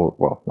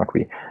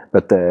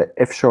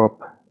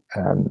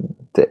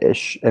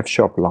F#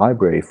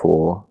 library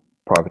for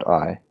Private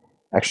Eye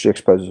actually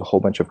exposes a whole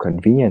bunch of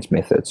convenience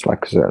methods,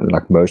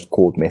 like most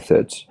called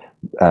methods,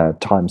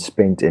 time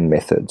spent in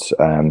methods,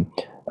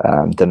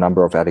 the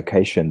number of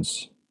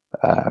allocations,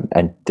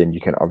 and then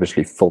you can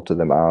obviously filter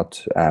them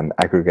out,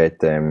 aggregate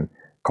them,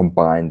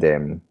 combine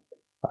them.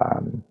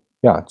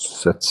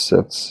 It's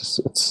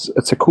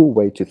a cool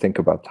way to think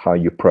about how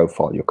you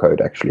profile your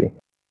code, actually.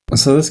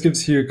 So this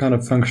gives you kind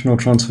of functional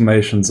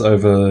transformations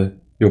over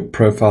your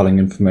profiling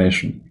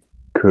information.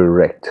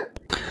 Correct.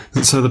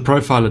 So the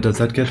profiler, does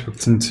that get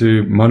hooked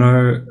into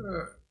Mono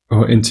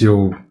or into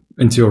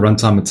your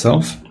runtime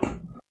itself?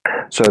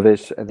 So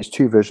there's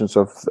two versions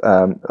of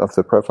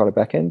the profiler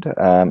backend.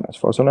 As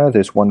far as I know,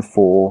 there's one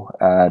for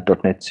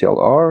 .NET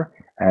CLR,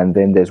 and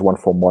then there's one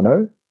for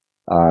Mono.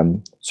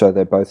 So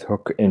they both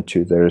hook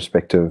into their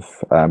respective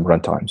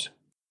runtimes.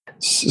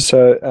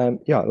 So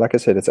yeah, like I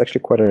said, it's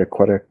actually quite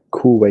a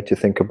cool way to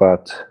think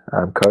about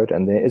code.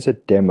 And there is a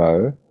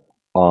demo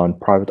on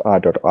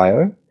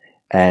privateeye.io,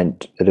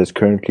 and it is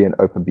currently an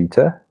open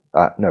beta,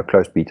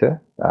 closed beta.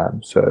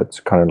 So it's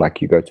kind of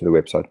like you go to the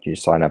website, you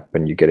sign up,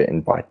 and you get an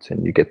invite,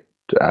 and you get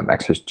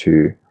access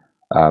to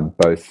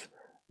both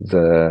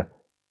the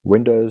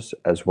Windows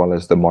as well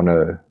as the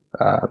Mono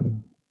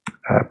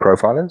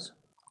profilers.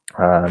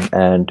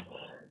 And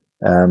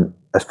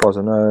as far as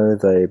I know,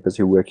 they're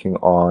busy working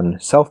on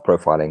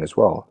self-profiling as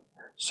well.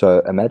 So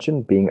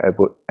imagine being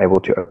able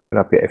to open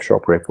up your F#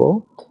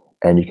 REPL,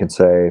 and you can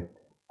say,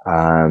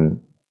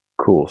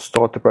 cool,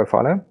 start the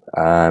profiler,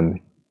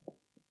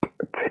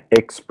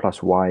 X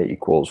plus Y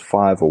equals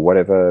 5, or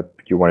whatever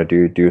you want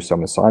to do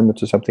some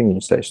assignment or something, and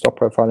you say, stop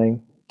profiling,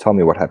 tell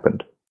me what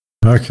happened.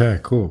 Okay,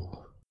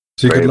 cool.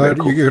 So you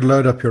could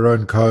load up your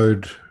own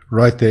code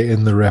right there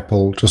in the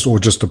REPL,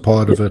 just a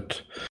part of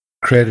it,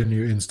 create a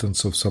new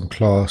instance of some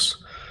class,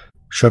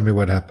 show me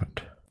what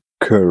happened.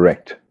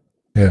 Correct.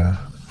 Yeah.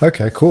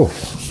 Okay, cool.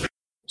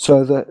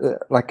 So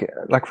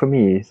like for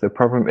me, the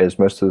problem is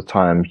most of the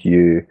time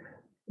you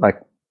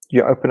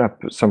open up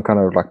some kind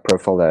of like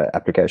profiler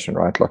application,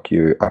 right? Like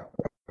you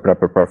open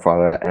up a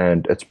profiler,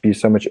 and it's be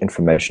so much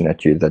information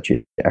at you that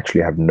you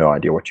actually have no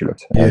idea what you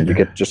looked at, and you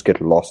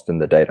get lost in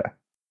the data.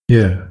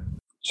 Yeah.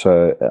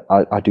 So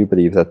I do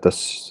believe that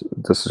this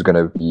is going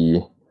to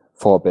be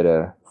far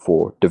better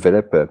for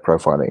developer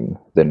profiling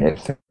than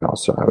anything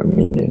else. So I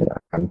mean,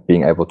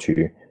 being able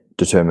to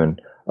determine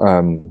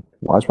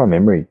why is my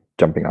memory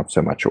jumping up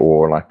so much,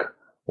 or like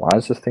why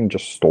is this thing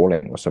just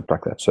stalling or something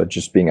like that. So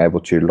just being able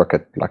to look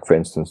at, like, for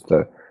instance,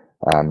 the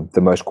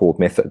most called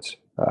methods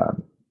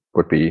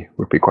would be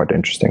quite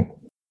interesting.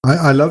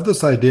 I love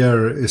this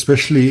idea,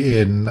 especially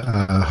in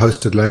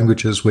hosted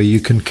languages where you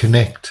can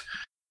connect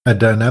a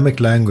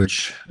dynamic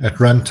language at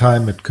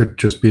runtime. It could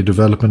just be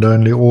development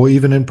only, or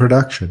even in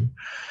production,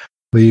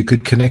 where you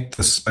could connect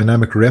this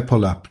dynamic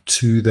REPL up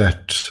to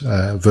that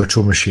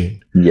virtual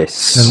machine.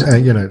 Yes.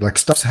 And like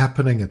stuff's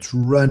happening, it's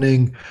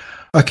running.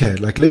 Okay,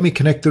 like let me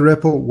connect the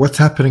REPL. What's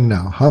happening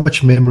now? How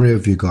much memory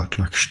have you got?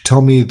 Like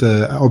tell me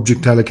the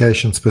object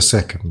allocations per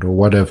second or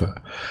whatever.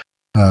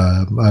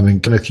 I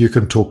mean, you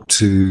can talk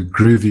to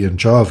Groovy in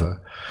Java,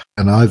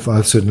 and I've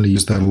certainly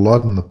used that a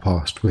lot in the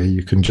past, where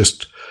you can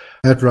just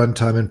at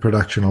runtime in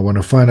production, I want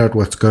to find out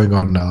what's going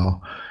on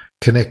now.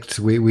 Connect.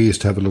 We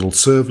used to have a little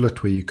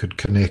servlet where you could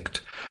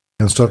connect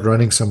and start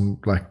running some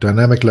like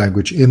dynamic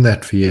language in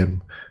that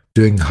VM,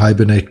 doing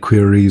Hibernate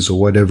queries or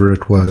whatever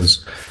it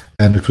was,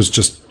 and it was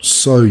just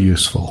so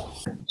useful.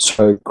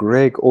 So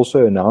Greg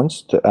also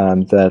announced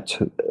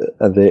that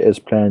there is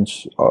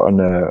plans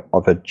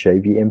of a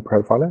JVM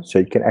profiler, so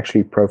you can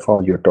actually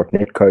profile your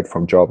 .NET code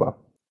from Java.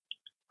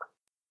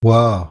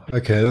 Wow.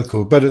 Okay, that's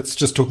cool. But it's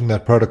just talking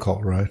that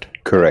protocol, right?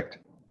 Correct.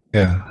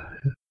 Yeah.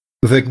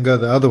 If they can go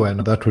the other way,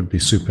 that would be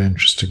super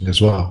interesting as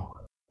well.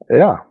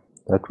 Yeah,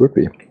 that would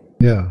be.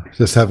 Yeah,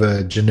 just have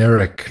a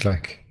generic,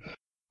 like,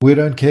 we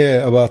don't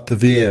care about the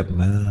VM,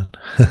 man.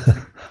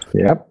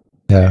 Yep.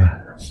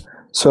 Yeah.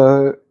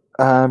 So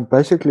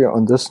basically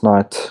on this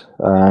night,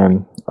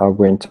 I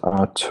went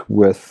out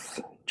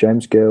with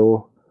James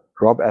Gill,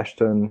 Rob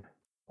Ashton,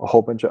 a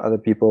whole bunch of other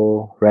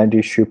people, Randy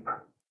Shoup.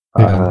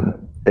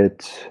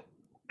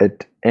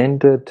 It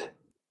ended.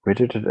 Where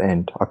did it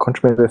end? I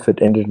can't remember if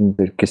it ended in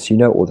the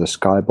casino or the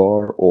Sky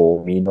Bar,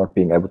 or me not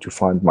being able to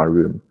find my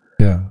room.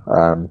 Yeah.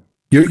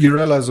 You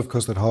realize, of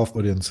course, that half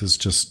audience is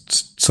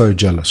just so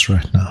jealous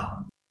right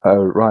now.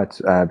 Oh, right.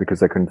 Because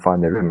they couldn't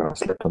find their room and I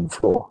slept on the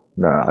floor.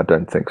 No, I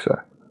don't think so.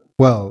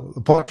 Well,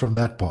 apart from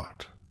that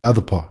part,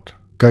 other part,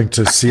 going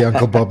to see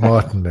Uncle Bob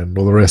Martin and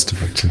all the rest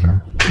of it,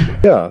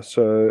 Yeah.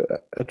 So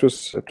it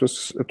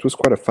was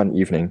quite a fun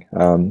evening.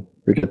 You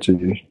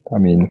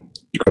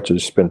got to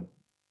spend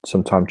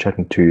some time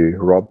chatting to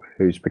Rob,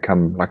 who's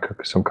become like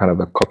some kind of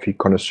a coffee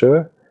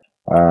connoisseur.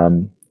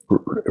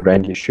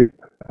 Randy Shoup,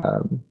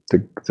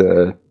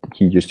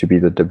 he used to be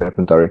the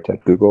development director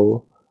at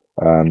Google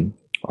on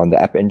the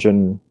App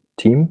Engine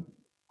team.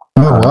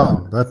 Oh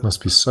wow, that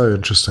must be so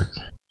interesting.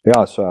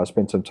 Yeah, so I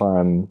spent some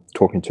time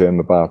talking to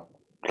him about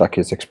like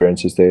his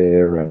experiences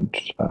there, and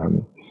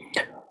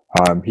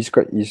he's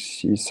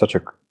such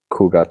a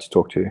cool guy to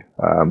talk to.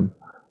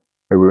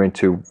 We went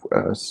to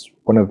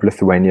one of the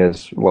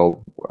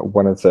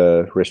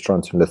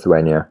restaurants in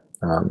Lithuania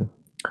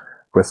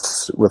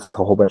with a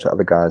whole bunch of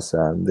other guys.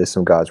 There's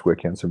some guys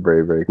working on some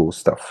very, very cool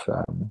stuff.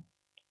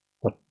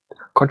 I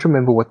can't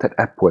remember what that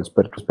app was,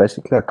 but it was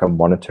basically like a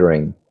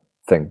monitoring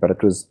thing, but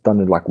it was done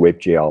in like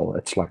WebGL.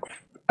 It's like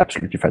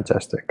absolutely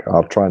fantastic.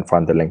 I'll try and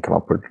find the link and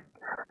I'll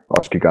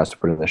ask you guys to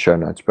put in the show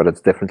notes, but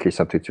it's definitely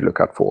something to look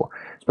out for.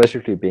 It's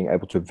basically being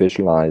able to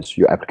visualize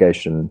your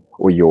application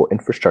or your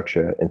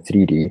infrastructure in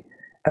 3D,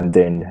 and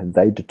then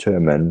they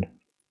determine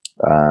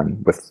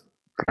with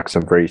like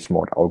some very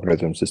smart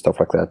algorithms and stuff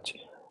like that,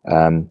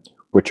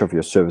 which of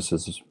your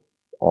services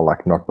are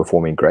like not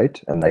performing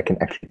great, and they can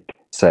actually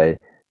say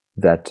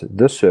that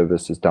this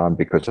service is down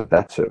because of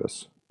that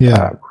service.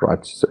 Yeah,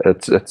 right. So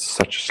it's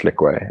such a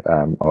slick way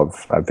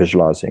of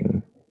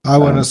visualizing. I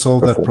want to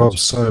solve that problem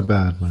performance. so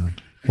bad, man.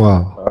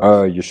 Wow.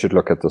 Oh, you should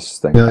look at this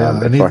thing. Yeah,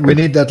 If I we could-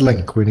 need that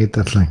link. We need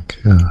that link.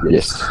 Yeah.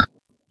 Yes.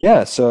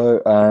 Yeah.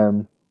 So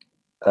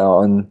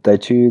on day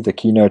 2, the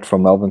keynote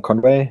from Melvin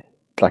Conway,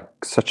 like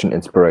such an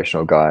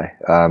inspirational guy.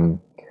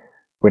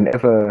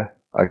 Whenever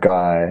a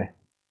guy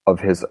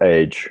of his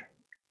age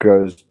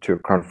goes to a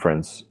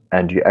conference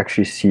and you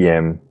actually see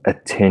him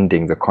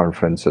attending the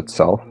conference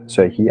itself.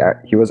 So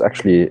he was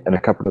actually in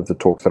a couple of the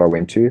talks that I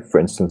went to, for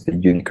instance, the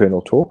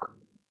Unikernel talk.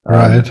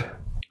 Right.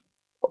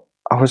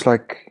 I was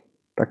like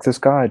this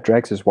guy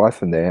drags his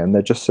wife in there and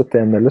they just sit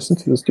there and they listen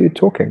to this dude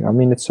talking. I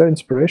mean, it's so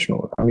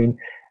inspirational. I mean,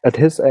 at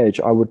his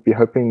age, I would be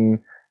hoping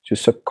to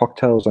sip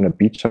cocktails on a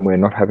beach somewhere,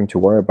 not having to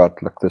worry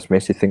about like this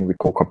messy thing we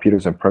call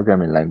computers and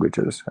programming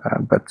languages.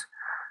 But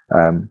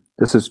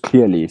this is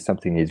clearly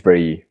something he's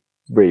very,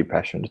 very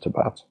passionate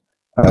about.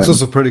 That's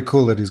also pretty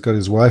cool that he's got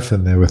his wife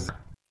in there with.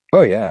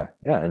 Oh yeah,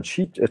 and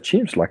it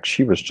seems like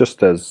she was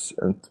just as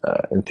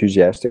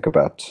enthusiastic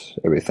about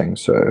everything.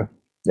 So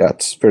yeah,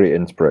 it's very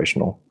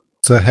inspirational.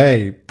 So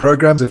hey,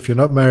 programs, if you're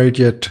not married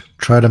yet,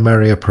 try to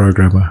marry a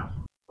programmer.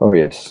 Oh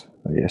yes.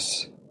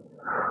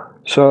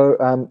 So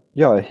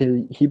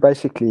he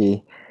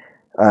basically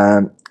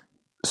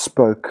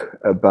spoke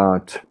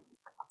about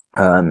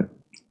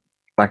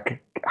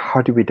like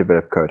how do we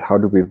develop code? How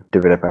do we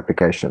develop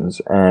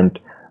applications? And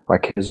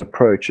like his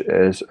approach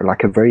is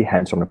like a very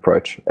hands-on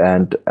approach,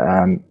 and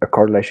a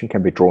correlation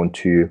can be drawn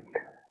to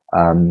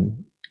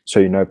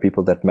so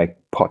people that make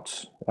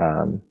pots.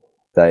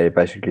 They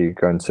basically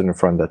go and sit in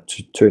front of that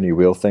turny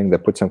wheel thing. They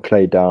put some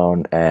clay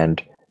down,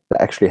 and they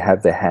actually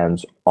have their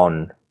hands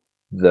on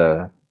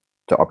the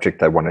object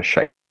they want to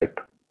shape.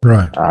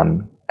 Right.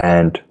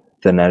 And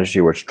the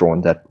analogy was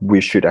drawn that we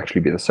should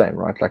actually be the same,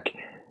 right? Like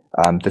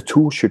the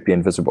tool should be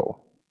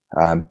invisible,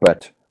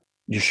 but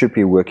you should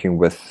be working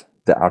with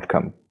the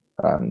outcome.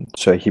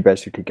 So he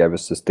basically gave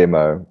us this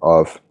demo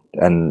of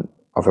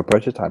a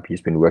prototype he's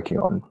been working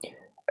on,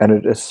 and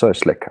it is so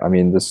slick. I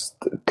mean, this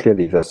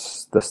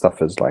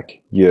stuff is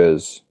like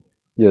years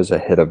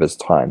ahead of his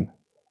time,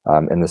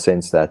 in the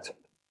sense that.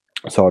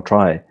 So I'll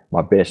try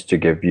my best to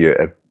give you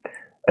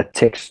a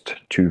text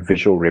to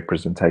visual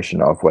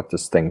representation of what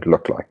this thing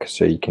looked like,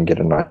 so you can get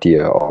an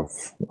idea of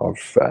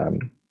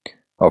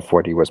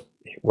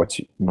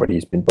what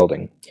he's been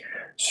building.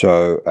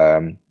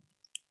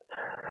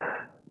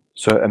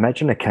 So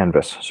imagine a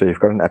canvas. So you've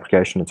got an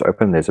application, it's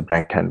open, there's a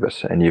blank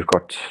canvas, and you've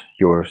got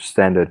your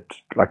standard,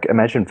 like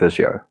imagine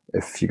Visio,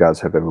 if you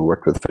guys have ever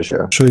worked with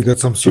Visio. Sure, you got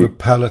some sort of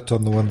palette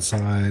on the one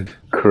side.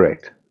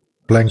 Correct.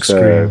 Blank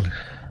screen.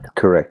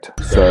 Correct.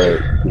 So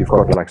you've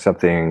got like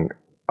something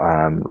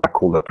I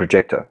call a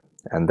projector,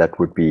 and that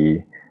would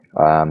be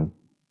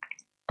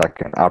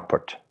like an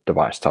output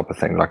device type of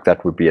thing. Like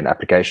that would be an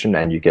application,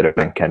 and you get a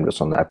blank canvas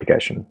on the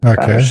application.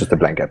 Okay. It's just a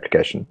blank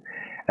application.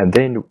 And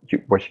then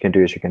what you can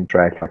do is you can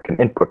drag like an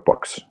input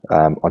box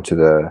onto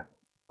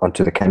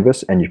the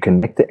canvas, and you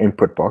connect the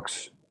input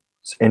box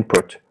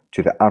input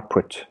to the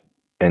output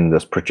in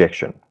this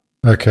projection.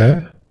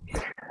 Okay.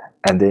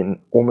 And then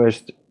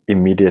almost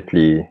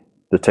immediately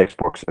the text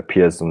box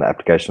appears on the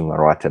application on the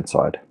right hand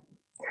side,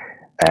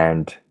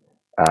 and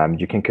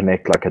you can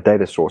connect like a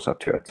data source up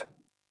to it.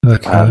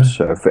 Okay.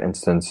 So for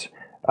instance,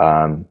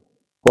 well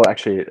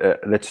actually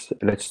let's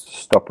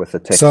stop with the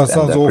text Sounds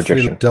and the awfully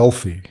projection. like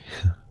Delphi.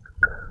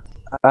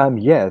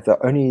 Yeah, the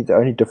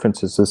only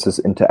difference is this is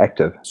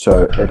interactive,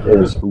 so it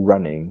is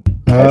running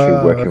as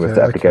you're working with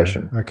the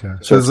application. Okay.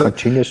 So it's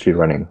continuously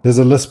running. There's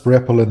a Lisp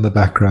REPL in the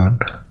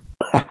background.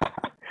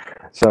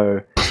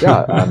 So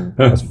yeah,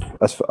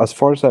 as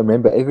far as I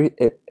remember,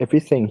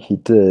 everything he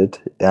did,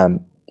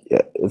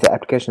 the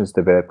application is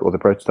developed or the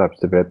prototype is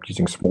developed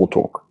using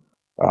Smalltalk.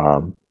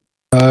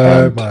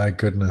 Oh my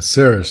goodness!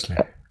 Seriously.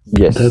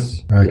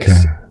 Yes. Okay.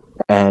 Yes.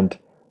 And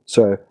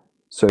so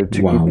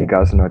to Wow. give you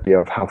guys an idea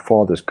of how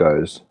far this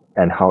goes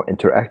and how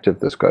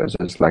interactive this goes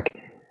is like,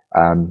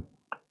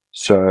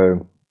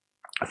 so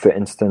for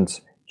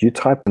instance, you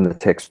type in the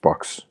text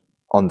box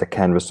on the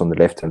canvas on the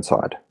left hand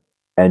side,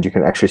 and you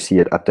can actually see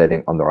it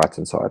updating on the right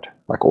hand side,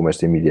 like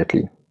almost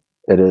immediately.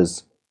 It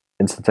is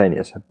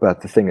instantaneous,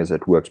 but the thing is,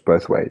 it works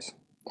both ways.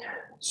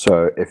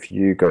 So if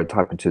you go and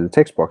type into the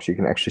text box, you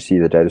can actually see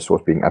the data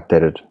source being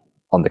updated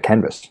on the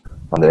canvas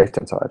on the left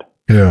hand side.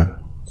 Yeah.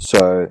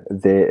 So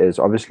there is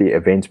obviously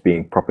events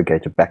being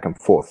propagated back and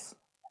forth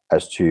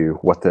as to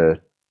what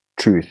the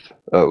truth,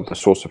 the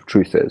source of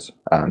truth is.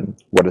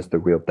 What is the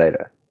real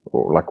data,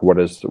 or like what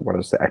is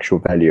the actual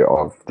value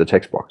of the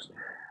text box?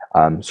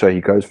 So he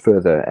goes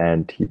further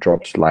and he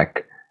drops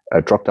like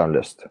a drop-down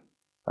list,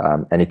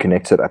 and he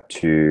connects it up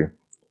to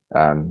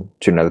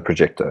to another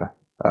projector,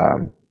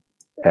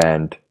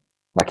 and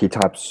like he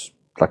types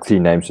like 3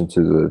 names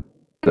into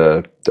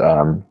the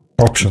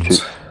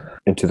Options.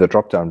 into the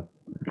drop down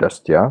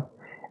list, yeah,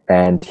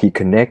 and he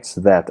connects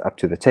that up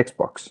to the text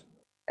box,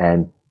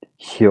 and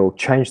he'll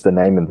change the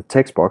name in the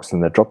text box,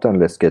 and the drop down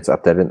list gets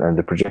updated, and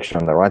the projection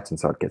on the right hand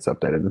side gets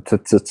updated.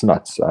 It's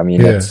nuts. I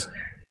mean,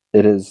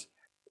 it is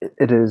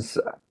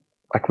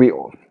like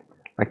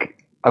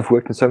I've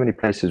worked in so many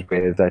places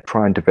where they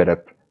try and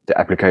develop the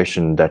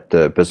application that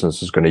the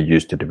business is going to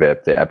use to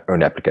develop their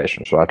own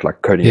applications, right?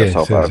 Like coding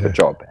yourself out of a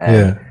job.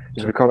 And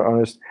to be quite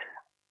honest,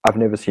 I've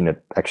never seen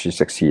it actually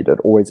succeed. It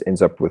always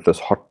ends up with this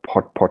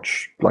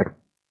hodgepodge, like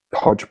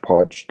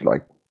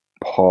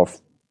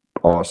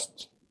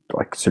half-assed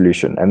like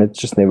solution, and it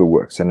just never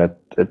works. And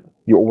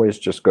you always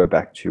just go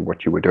back to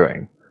what you were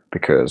doing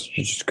because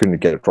you just couldn't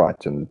get it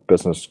right, and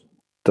business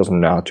doesn't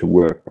know how to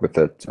work with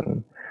it.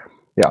 And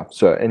yeah,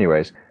 so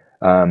anyways,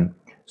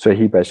 so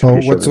he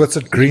basically what's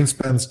it,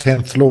 Greenspan's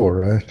 10th law,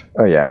 right?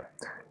 Oh yeah.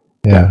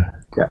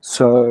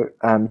 So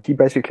he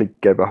basically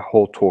gave a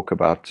whole talk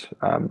about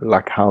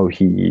like how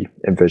he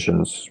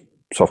envisions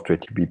software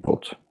to be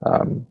built,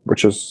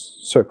 which is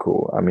so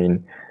cool. I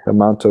mean, the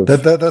amount of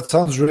that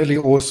sounds really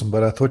awesome.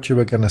 But I thought you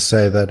were going to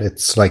say that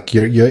it's like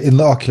you're in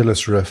the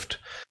Oculus Rift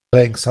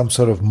playing some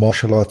sort of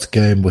martial arts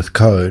game with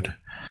code.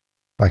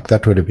 Like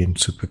that would have been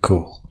super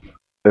cool.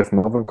 If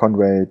Melvin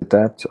Conway did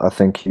that, I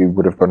think he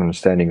would have gotten a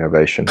standing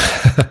ovation.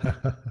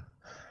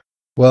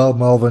 Well,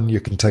 Melvin,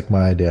 you can take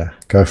my idea.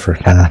 Go for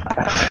it.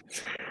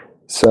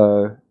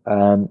 So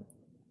I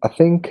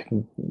think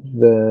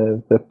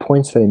the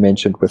points that he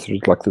mentioned with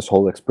like this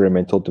whole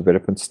experimental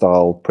development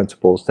style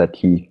principles that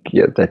he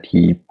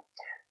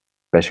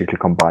basically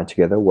combined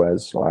together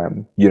was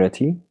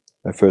Unity.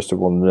 First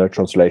of all, no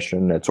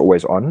translation; it's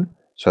always on.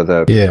 So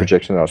the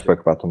projection that I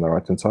spoke about on the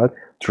right hand side,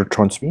 through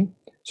Transme.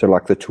 So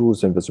like the tool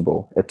is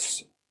invisible.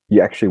 It's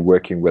you're actually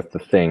working with the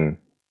thing,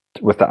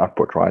 with the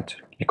output, right?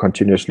 You're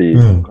continuously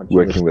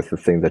working with the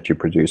thing that you're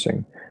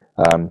producing.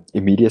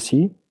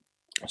 Immediacy.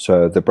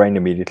 So the brain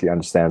immediately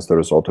understands the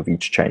result of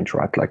each change,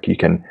 right? Like you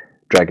can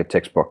drag a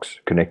text box,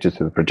 connect it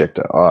to the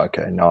projector. Oh,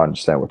 okay, now I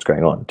understand what's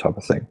going on, type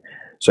of thing.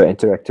 So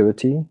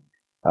interactivity,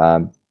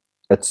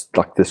 it's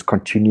like this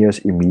continuous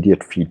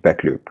immediate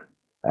feedback loop.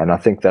 And I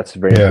think that's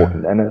very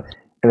important.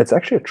 And it's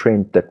actually a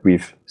trend that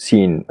we've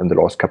seen in the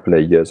last couple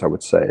of years, I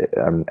would say.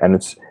 And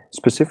it's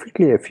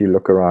specifically if you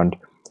look around.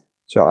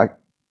 So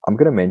I'm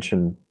going to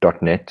mention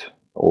 .NET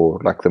or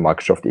like the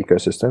Microsoft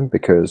ecosystem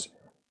because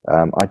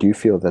I do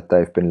feel that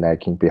they've been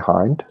lagging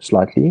behind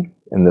slightly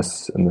in the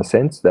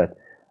sense that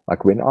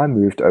like when I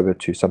moved over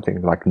to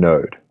something like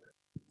Node,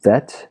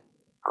 that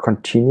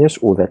continuous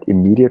or that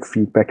immediate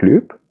feedback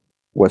loop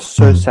was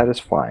so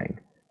satisfying.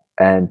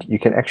 And you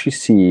can actually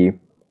see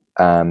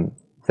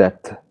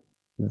that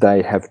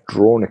they have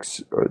drawn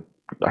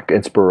like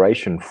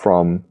inspiration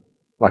from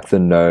like the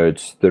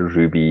Nodes, the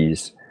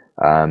Rubies,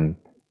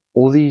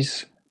 all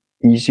these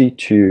easy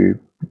to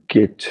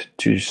get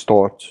to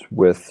start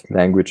with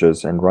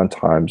languages and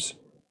runtimes,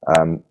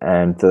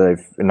 and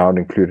they've now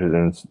included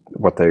in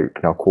what they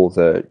now call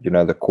the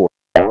core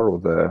or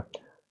the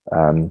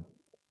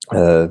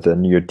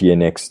new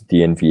DNX,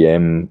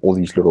 DNVM, all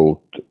these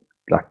little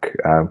like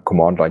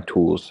command line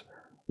tools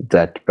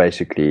that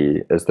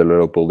basically is the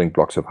little building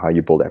blocks of how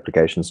you build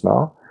applications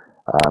now.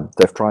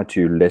 They've tried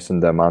to lessen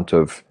the amount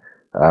of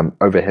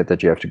overhead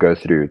that you have to go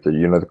through,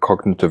 the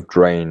cognitive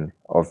drain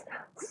of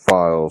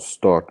files,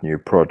 start new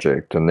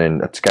project, and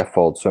then it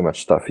scaffolds so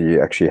much stuff you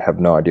actually have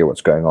no idea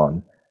what's going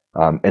on.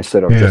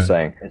 Instead of just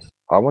saying,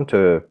 I want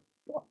a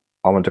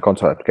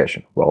console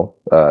application. Well,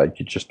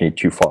 you just need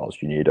 2 files.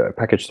 You need a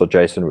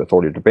package.json with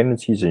all your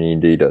dependencies, and you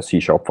need a C#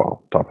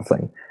 file type of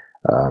thing.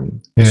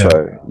 So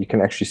you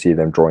can actually see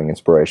them drawing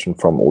inspiration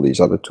from all these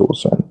other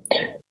tools.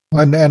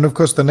 And of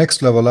course, the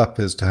next level up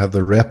is to have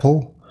the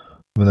REPL.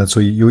 I mean, that's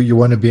where you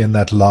want to be in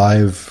that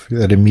live,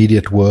 that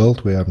immediate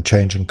world where I'm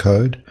changing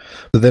code.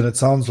 But then it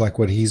sounds like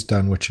what he's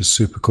done, which is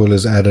super cool,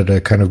 is added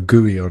a kind of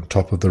GUI on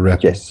top of the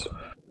REPL. Yes.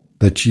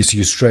 That you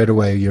see straight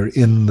away, you're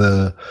in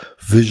the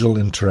visual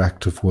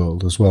interactive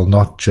world as well,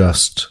 not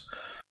just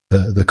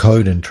the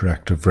code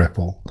interactive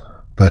REPL,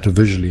 but a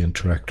visually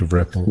interactive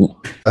REPL.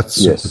 That's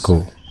super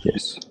cool.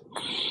 Yes.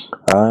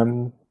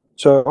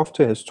 So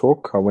after his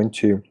talk, I went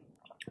to...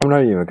 I'm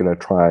not even going to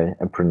try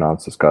and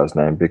pronounce this guy's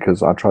name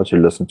because I tried to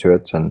listen to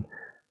it, and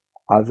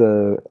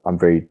either I'm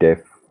very deaf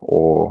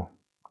or...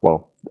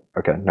 Well,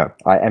 okay, no,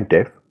 I am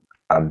deaf.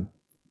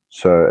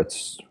 So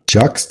it's...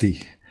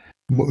 Juxti.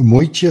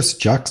 Moitius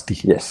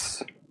Juxti.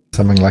 Yes.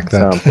 Something like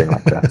that. Something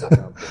like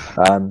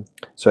that.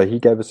 So he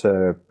gave us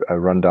a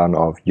rundown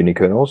of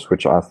unikernels,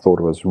 which I thought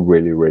was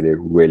really, really,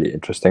 really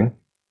interesting.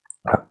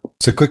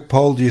 So quick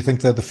poll, do you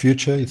think they're the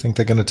future? You think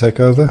they're going to take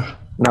over?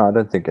 No, I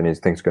don't think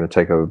anything's going to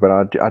take over, but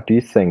I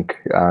do think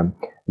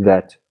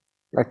that,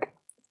 like,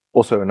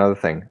 also another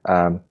thing,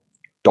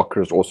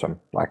 Docker is awesome,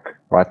 like,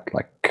 right?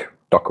 Like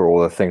Docker,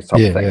 all the things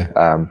type of thing.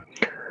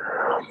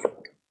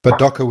 But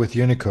Docker with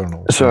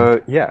unikernels. So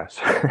right? yeah,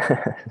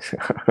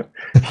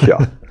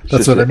 yeah,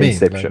 That's what I mean.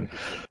 Inception.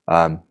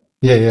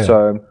 Yeah.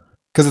 So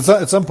because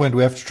at some point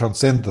we have to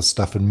transcend this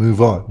stuff and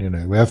move on.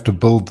 We have to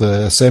build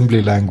the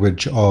assembly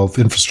language of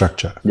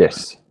infrastructure.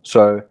 yes,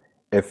 so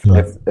if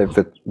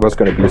it was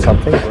going to be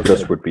something,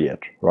 this would be it,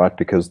 right?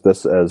 Because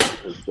this is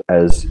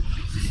as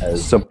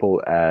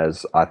simple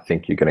as I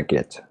think you're going to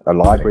get a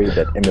library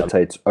that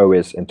imitates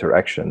OS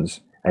interactions,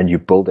 and you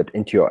build it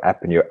into your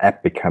app, and your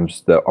app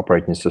becomes the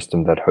operating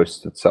system that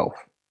hosts itself.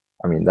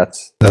 I mean,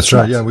 that's right.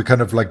 nice. Yeah, we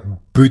kind of like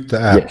boot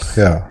the app. Yes.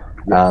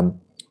 Yeah.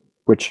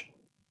 Which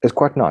is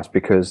quite nice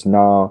because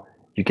now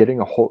you're getting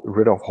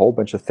rid of a whole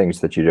bunch of things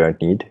that you don't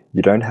need.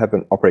 You don't have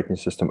an operating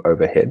system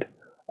overhead.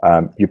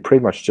 You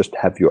pretty much just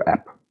have your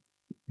app.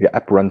 Your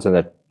app runs in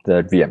that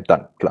VM.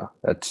 Done. Klar.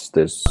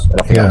 There's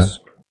nothing else.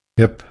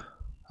 Yep.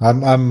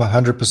 I'm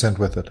 100%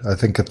 with it. I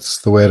think it's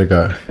the way to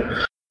go.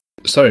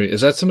 Sorry, is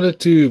that similar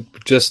to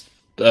just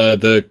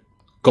the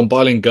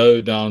compiling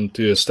Go down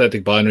to a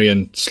static binary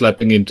and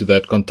slapping into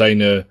that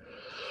container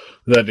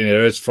that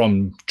inherits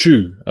from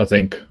Chew, I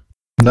think?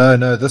 No.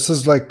 This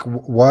is like,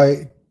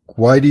 why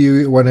do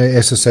you want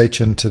to SSH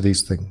into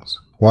these things?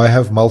 Why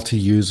have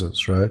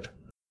multi-users, right?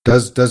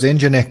 Does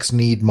Nginx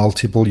need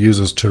multiple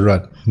users to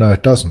run? No,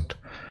 it doesn't.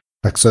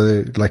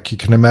 Like you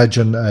can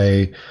imagine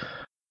a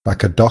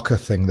Docker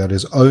thing that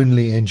is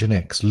only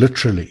Nginx.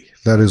 Literally,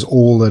 that is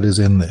all that is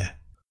in there.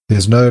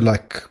 There's no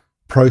like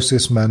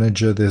process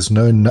manager. There's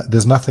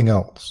nothing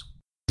else.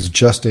 It's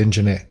just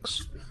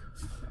Nginx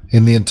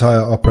in the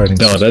entire operating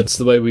system. No, that's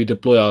the way we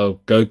deploy our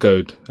Go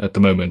code at the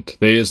moment.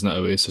 There is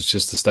no OS. It's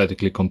just a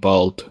statically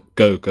compiled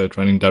Go code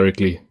running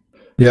directly.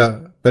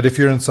 Yeah, but if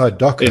you're inside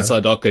Docker...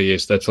 Inside Docker,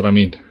 yes, that's what I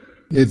mean.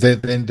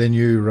 Then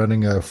you're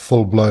running a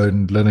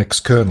full-blown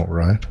Linux kernel,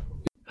 right?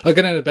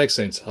 Okay, no, that makes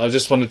sense. I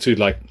just wanted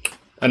to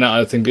and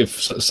I think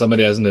if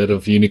somebody hasn't heard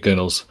of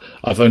unikernels,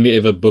 I've only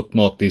ever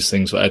bookmarked these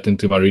things or add them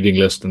to my reading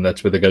list, and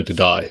that's where they go to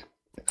die.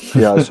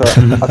 Yeah, so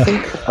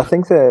I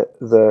think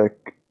the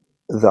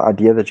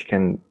idea that you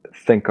can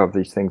think of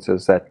these things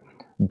is that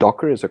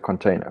Docker is a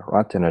container,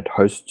 right? And it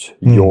hosts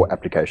your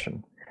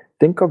application.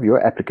 Think of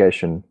your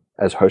application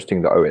as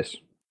hosting the OS.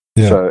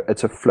 Yeah. So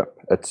it's a flip.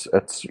 It's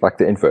like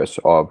the inverse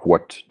of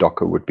what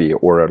Docker would be,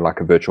 or like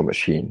a virtual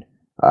machine.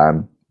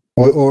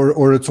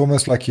 Or it's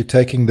almost like you're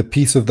taking the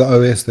piece of the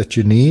OS that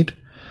you need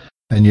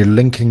and you're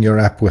linking your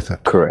app with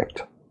it.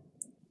 Correct.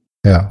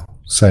 Yeah,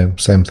 same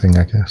thing,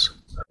 I guess.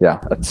 Yeah,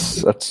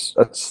 that's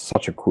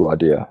such a cool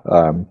idea.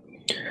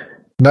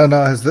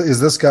 No, is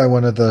this guy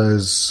one of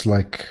those,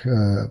 like,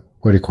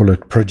 what do you call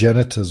it,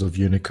 progenitors of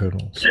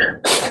unikernels?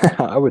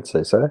 I would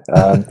say so.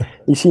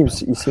 He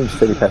seems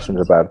fairly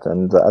passionate about it.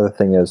 And the other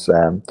thing is,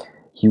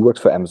 he works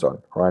for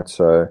Amazon, right?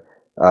 So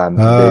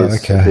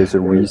there's a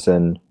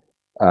reason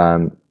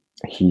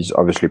he's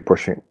obviously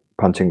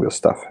punting this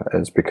stuff,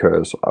 is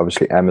because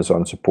obviously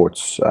Amazon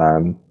supports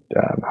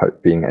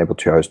being able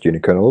to host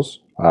unikernels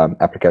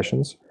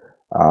applications.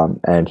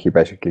 And he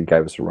basically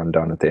gave us a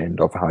rundown at the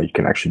end of how you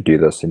can actually do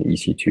this in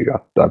EC2,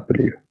 I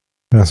believe.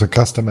 Yeah, so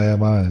custom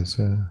AMIs.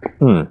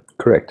 Yeah.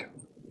 Correct.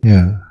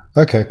 Yeah.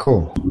 Okay,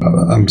 cool.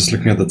 I'm just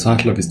looking at the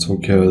title of his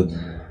talk here,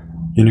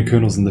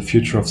 Unikernels in the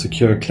Future of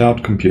Secure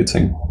Cloud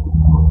Computing.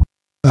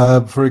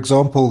 For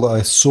example,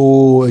 I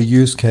saw a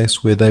use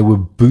case where they were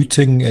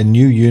booting a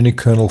new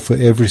unikernel for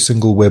every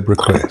single web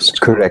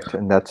request. Correct,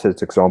 and that's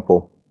its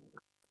example.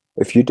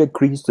 If you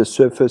decrease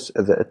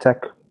the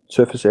attack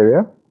surface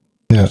area,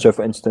 so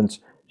for instance,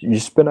 you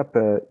spin up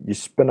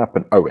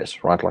an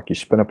OS, right? Like you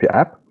spin up your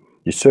app,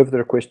 you serve the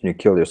request, and you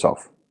kill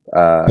yourself.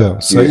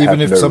 So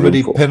even if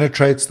somebody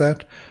penetrates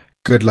that,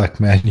 good luck,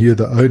 man. You're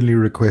the only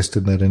request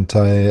in that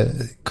entire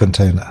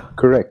container.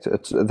 Correct.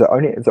 It's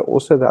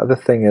also the other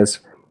thing is,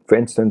 for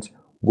instance,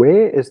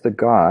 where is the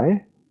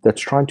guy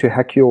that's trying to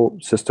hack your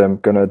system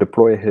going to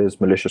deploy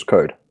his malicious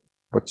code?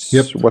 What's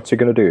he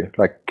going to do?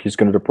 Like, he's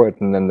going to deploy it,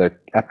 and then the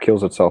app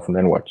kills itself, and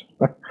then what?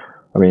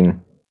 I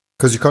mean,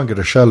 because you can't get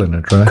a shell in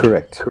it, right?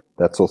 Correct.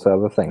 That's also the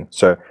other thing.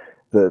 So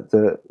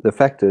the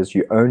fact is,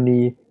 you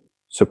only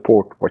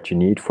support what you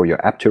need for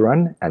your app to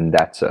run, and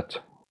that's it.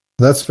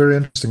 That's very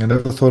interesting. I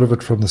never thought of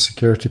it from the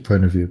security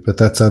point of view, but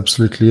that's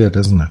absolutely it,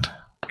 isn't it?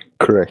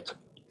 Correct.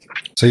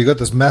 So you got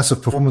this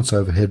massive performance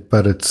overhead,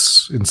 but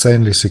it's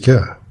insanely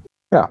secure.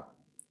 Yeah.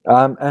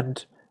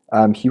 And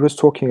he was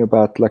talking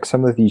about like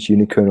some of these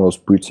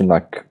unikernels boots in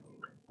like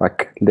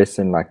less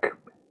than like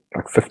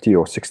 50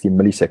 or 60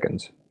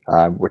 milliseconds,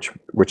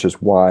 which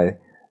is why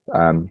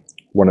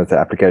one of the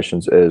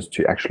applications is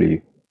to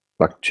actually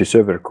to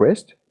serve a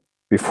request.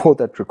 Before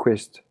that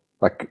request,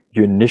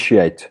 you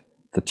initiate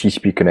the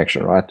TCP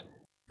connection, right?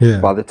 Yeah.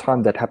 By the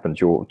time that happens,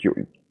 your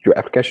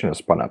application is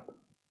spun up.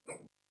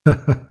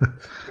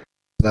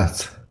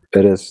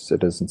 It is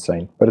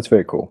insane, but it's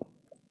very cool.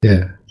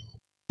 Yeah.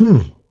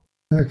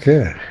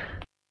 Okay.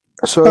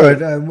 So, all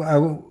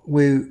right,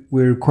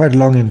 we're quite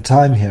long in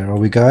time here, are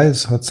we,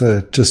 guys? What's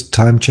just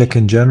time check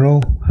in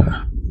general?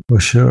 For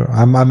sure.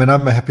 I'm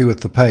happy with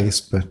the pace,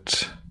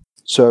 but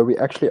so we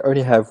actually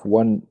only have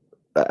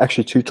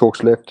two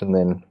talks left, and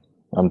then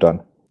I'm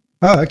done.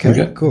 Oh,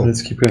 okay, cool.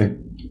 Let's keep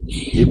going.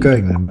 Keep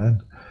going then,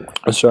 man.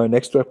 So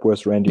next up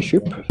was Randy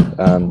Shoup,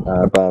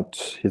 about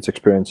his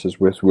experiences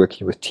with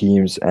working with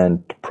teams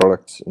and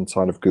products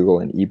inside of Google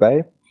and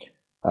eBay.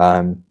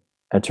 And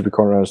to be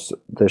quite honest,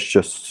 there's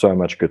just so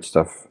much good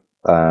stuff.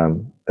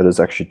 It is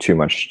actually too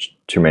much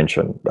to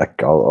mention.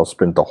 Like I'll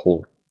spend the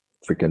whole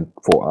freaking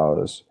 4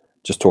 hours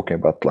just talking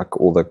about like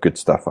all the good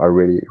stuff. I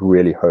really,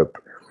 really hope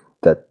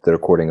that the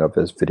recording of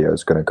this video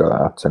is going to go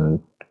out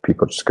and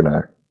people are just going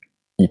to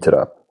eat it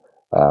up.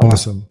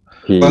 Awesome.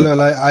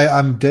 Well,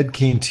 I'm dead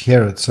keen to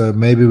hear it, so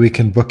maybe we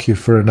can book you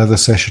for another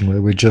session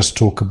where we just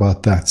talk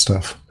about that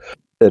stuff.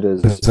 It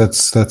is.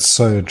 That's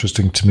so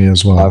interesting to me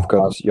as well. I've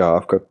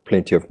got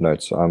plenty of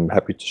notes. I'm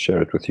happy to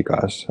share it with you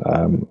guys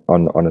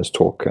on his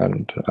talk,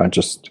 and I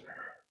just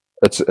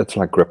it's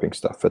like gripping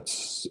stuff.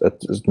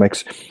 It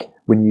makes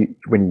when you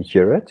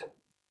hear it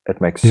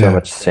makes so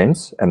much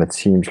sense and it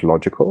seems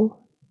logical,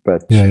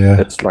 but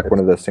it's like one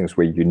of those things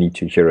where you need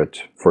to hear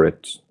it for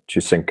it to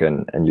sink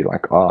in, and you're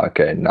like,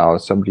 okay, now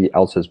somebody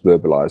else has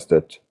verbalized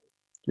it.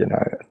 You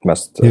know, it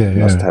must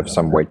have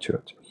some weight to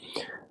it.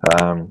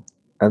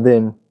 And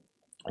then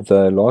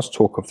the last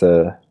talk of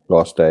the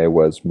last day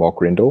was Mark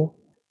Rendell.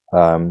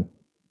 Oh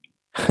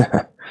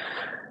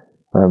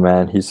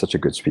man, he's such a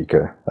good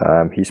speaker.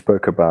 He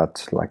spoke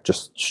about like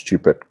just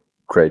stupid,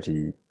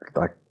 crazy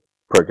like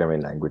programming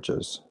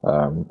languages,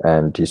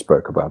 and he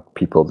spoke about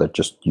people that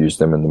just use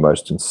them in the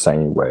most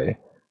insane way.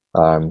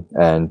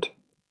 And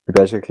he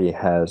basically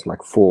has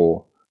like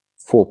four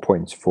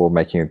points for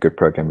making a good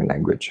programming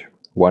language.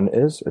 One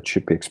is it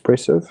should be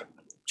expressive.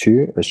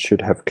 2, it should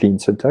have clean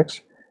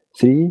syntax.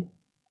 3,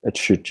 it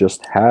should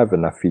just have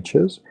enough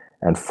features.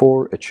 And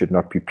 4, it should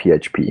not be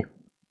PHP.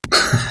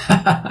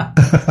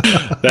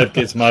 That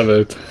gets my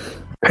vote.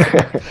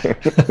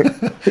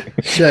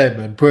 Shame,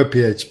 man. Poor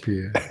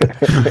PHP.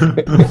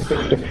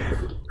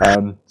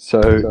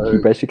 So he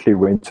basically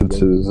went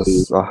into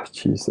this. Oh,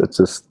 jeez,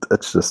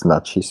 it's just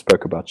nuts. He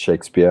spoke about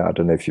Shakespeare. I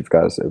don't know if you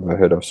guys ever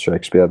heard of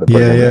Shakespeare. The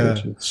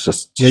language. It's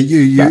just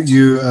you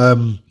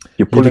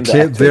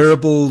declare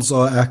variables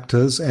are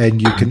actors,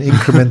 and you can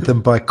increment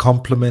them by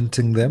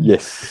complimenting them.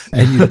 Yes,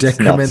 and you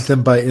decrement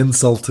them by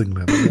insulting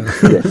them.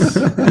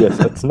 Yes,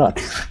 it's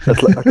nuts.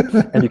 It's like,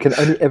 and you can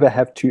only ever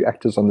have 2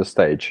 actors on the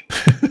stage.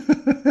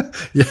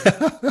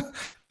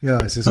 Yeah,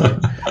 it's just like,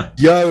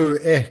 yo,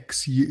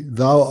 X,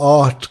 thou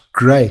art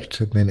great.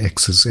 And then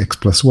X is X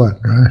plus 1,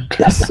 right?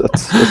 Yes,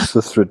 it's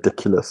just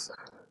ridiculous.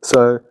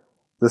 So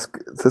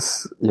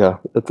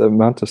the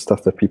amount of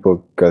stuff that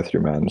people go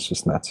through, man, it's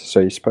just nuts.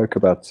 So he spoke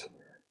about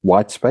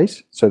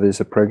Whitespace. So there's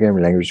a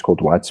programming language called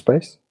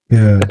Whitespace.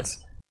 Yeah.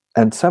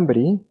 And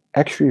somebody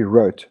actually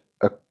wrote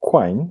a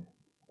quine.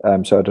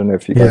 So I don't know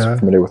if you guys are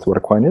familiar with what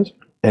a quine is.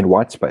 And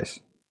Whitespace.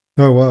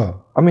 Oh,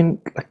 wow. I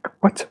mean, like,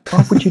 what?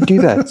 Why would you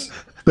do that?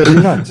 But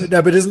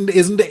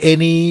isn't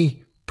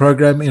any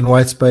program in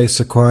Whitespace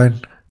a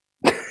quine?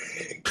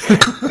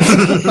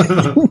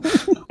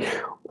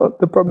 Well,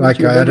 the problem like,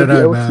 is I don't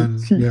know, man.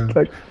 You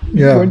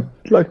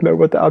won't know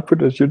what the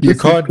output is. You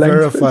can't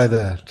verify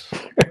that.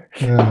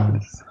 Yeah.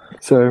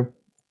 So,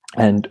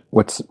 and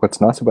what's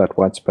nice about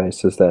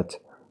Whitespace is that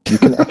you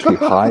can actually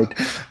hide.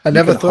 I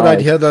never thought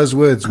I'd hear those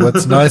words.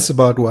 What's nice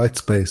about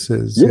Whitespace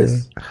is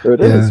it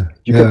is.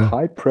 You can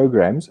hide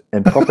programs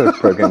in proper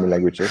programming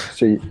languages.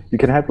 So you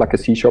can have like a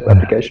C#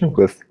 application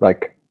with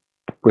like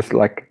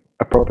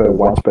a proper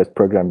Whitespace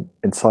program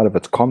inside of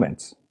its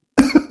comments,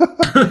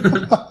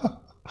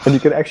 and you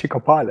can actually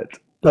compile it.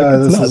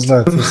 This is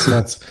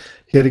nuts.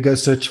 You had to go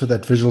search for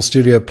that Visual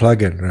Studio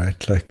plugin,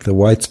 right? Like the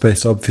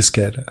Whitespace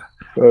obfuscator.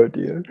 Oh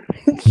dear.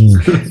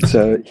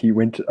 So he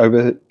went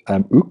over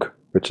Ook,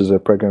 which is a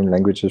programming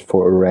language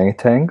for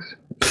orangutans.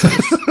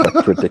 It's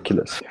like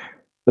ridiculous.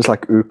 It's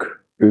like Ook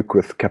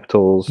with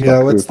capitals. Yeah,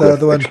 like what's Ook the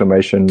other one?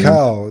 Exclamation.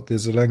 Cow.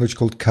 There's a language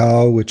called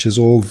Cow, which is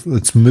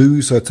it's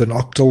Moo, so it's an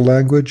octal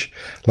language,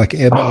 like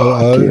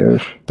MOO,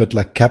 but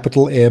like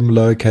capital M,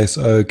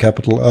 lowercase o,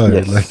 capital O.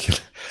 Yes. Like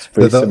it's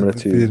very similar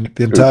to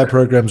the entire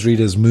program's read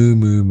as moo,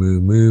 moo, moo,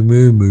 moo,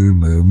 moo, moo,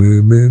 moo,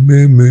 moo, moo,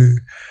 moo, moo.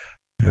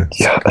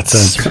 Yeah,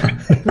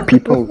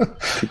 people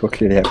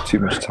clearly have too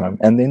much time.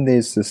 And then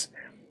there's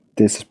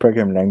this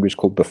programming language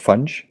called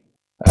Bfunge.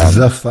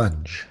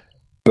 Bfunge.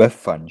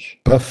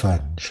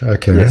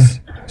 Okay. Yes.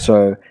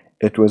 So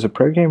it was a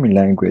programming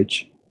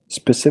language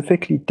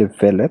specifically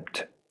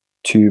developed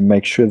to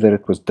make sure that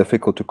it was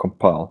difficult to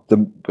compile. The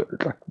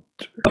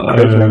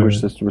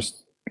language that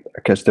was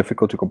as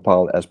difficult to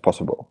compile as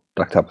possible,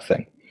 that type of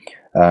thing.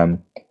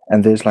 And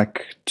there's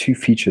like 2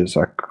 features.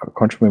 I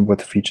can't remember what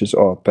the features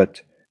are,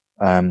 but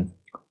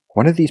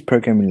one of these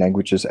programming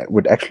languages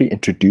would actually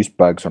introduce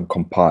bugs on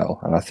compile,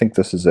 and I think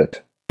this is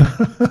it.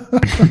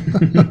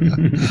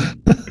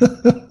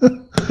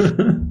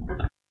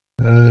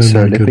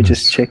 So let me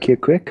just check here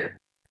quick.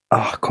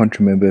 I can't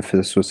remember if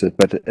this was it,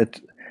 but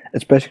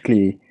it's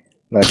basically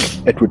like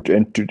it would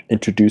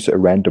introduce a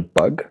random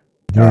bug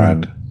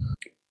when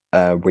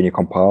you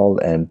compile,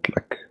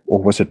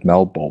 or was it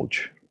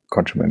malbulge?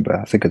 Can't remember.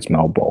 I think it's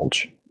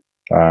malbulge.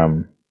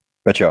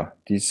 But yeah,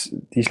 these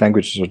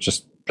languages are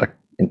just like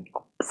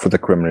for the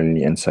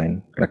criminally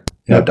insane. Like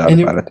no doubt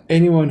about it.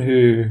 Anyone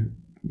who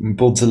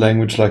builds a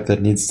language like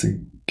that needs to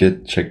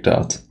get checked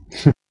out.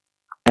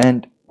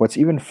 And what's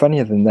even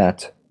funnier than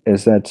that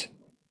is that,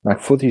 like,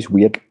 for these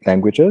weird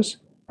languages,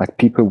 like,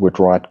 people would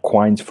write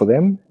quines for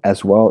them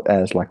as well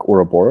as like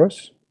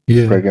Ouroboros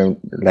program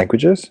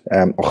languages,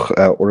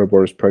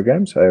 Ouroboros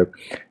programs.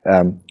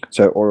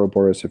 So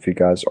Ouroboros, if you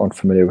guys aren't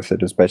familiar with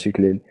it, is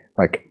basically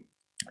like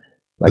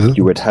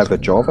you would have a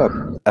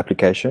Java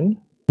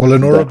application. Well,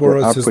 an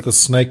Ouroboros is the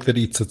snake that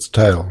eats its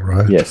tail,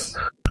 right? Yes.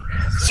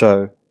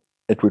 So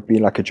it would be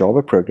like a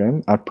Java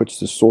program outputs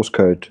the source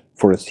code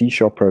for a C#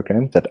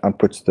 program that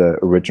outputs the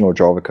original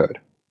Java code.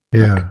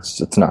 Yeah. Like,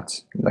 it's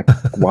nuts. Like,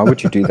 why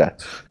would you do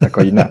that? Like,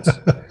 are you nuts?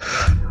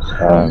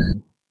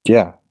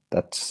 Yeah,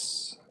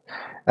 that's...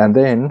 And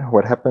then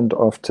what happened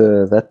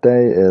after that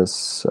day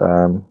is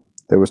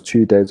there was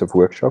 2 days of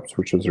workshops,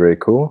 which was very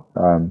cool.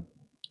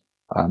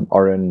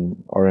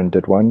 Oren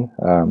did one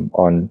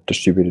on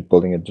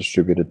building a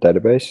distributed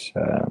database.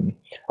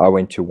 I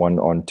went to one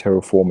on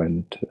Terraform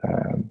and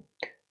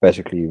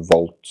basically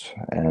Vault.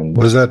 And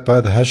was that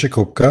by the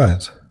HashiCorp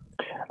guys?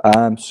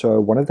 So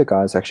one of the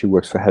guys actually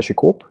works for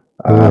HashiCorp.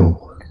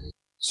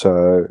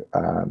 So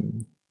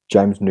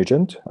James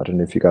Nugent, I don't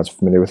know if you guys are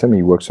familiar with him.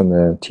 He works on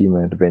the team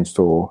at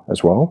Eventstore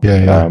as well.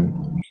 Yeah.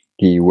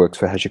 He works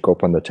for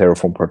HashiCorp on the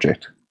Terraform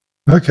project.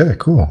 Okay,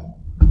 cool.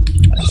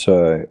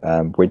 So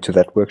went to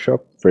that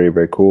workshop. Very,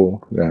 very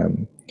cool.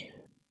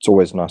 It's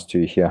always nice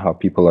to hear how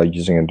people are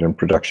using it in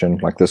production.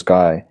 Like this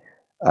guy,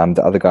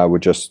 the other guy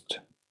would just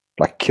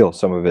like kill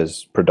some of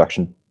his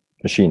production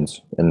machines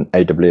in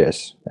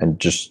AWS and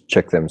just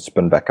check them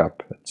spin back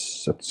up.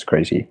 It's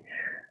crazy.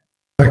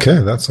 Okay,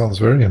 that sounds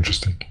very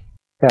interesting.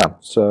 Yeah.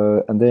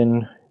 So and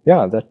then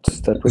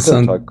that was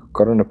it. I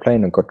got on a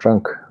plane and got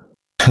drunk.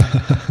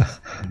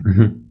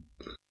 Mm-hmm.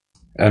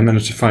 And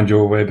managed to find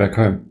your way back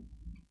home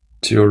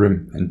to your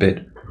room and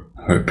bed.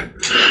 Hope.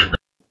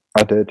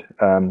 I did.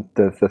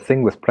 The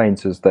thing with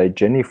planes is they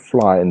generally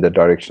fly in the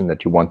direction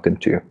that you want them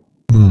to.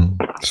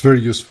 It's very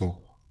useful.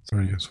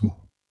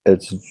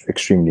 It's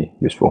extremely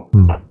useful.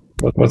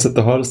 What's it?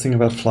 The hardest thing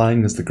about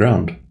flying is the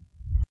ground.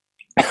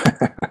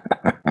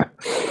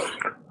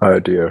 Oh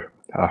dear.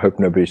 I hope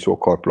nobody saw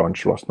Carte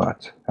Blanche last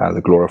night.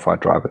 The glorified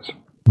drivers.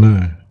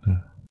 No.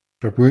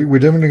 But we're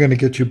definitely going to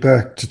get you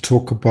back to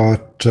talk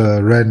about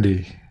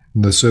Randy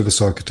and the service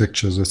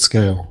architectures at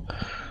scale.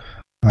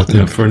 I think.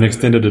 Yeah, for an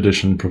extended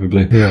edition,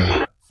 probably.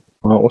 Yeah.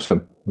 Oh,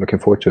 awesome. Looking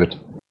forward to it.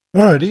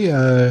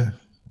 Alrighty.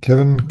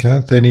 Kevin,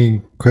 Kath,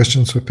 any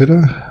questions for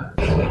Peter?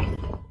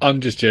 I'm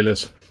just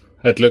jealous.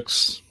 It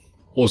looks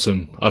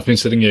awesome. I've been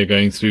sitting here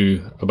going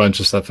through a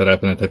bunch of stuff that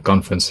happened at that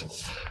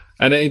conference.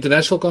 And an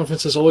international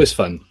conference is always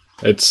fun.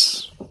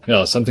 It's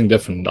something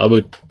different. I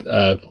would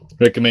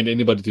recommend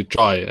anybody to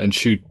try and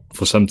shoot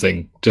for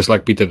something, just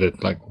like Peter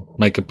did, like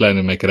make a plan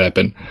and make it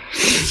happen.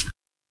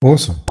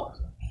 Awesome.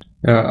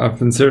 Yeah, I've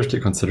been seriously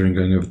considering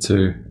going over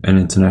to an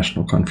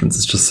international conference.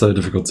 It's just so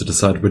difficult to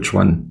decide which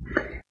one.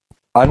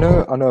 I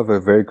know of a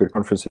very good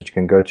conference that you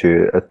can go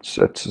to. It's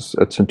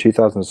in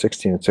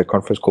 2016. It's a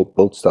conference called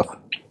Build Stuff.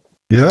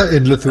 Yeah,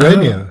 in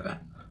Lithuania.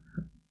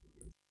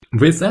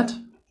 Where's that?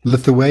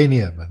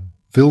 Lithuania, man.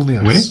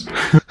 Vilnius.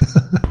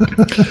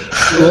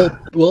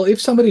 well, if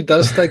somebody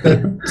does take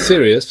that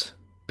serious,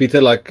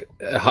 Peter, like,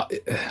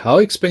 how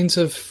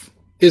expensive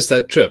is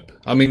that trip?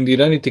 I mean, you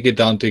don't need to get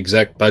down to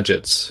exact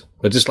budgets,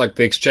 but just like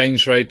the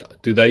exchange rate,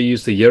 do they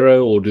use the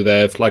euro or do they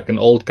have like an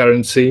old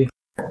currency?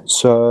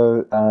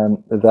 So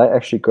they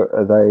actually got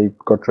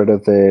rid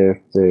of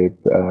their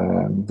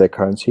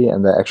currency,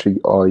 and they actually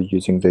are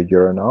using the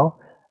euro now.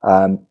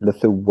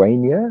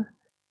 Lithuania,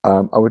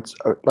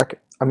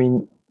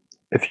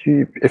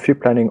 if you're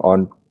planning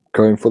on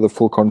going for the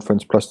full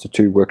conference plus the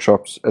 2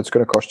 workshops, it's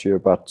going to cost you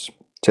about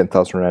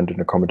 10,000 Rand in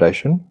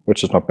accommodation,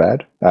 which is not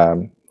bad.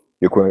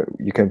 You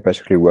can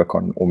basically work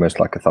on almost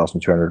like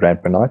 1,200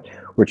 Rand per night,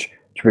 which,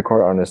 to be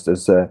quite honest,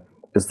 is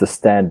the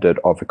standard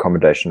of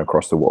accommodation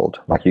across the world.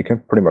 Like, you can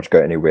pretty much go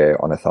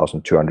anywhere on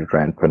 1,200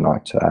 Rand per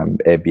night,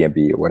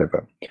 Airbnb or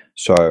whatever.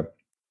 So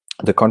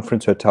the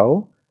conference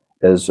hotel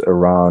is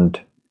around,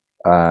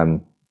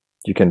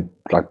 you can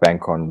like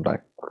bank on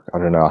like, I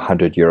don't know,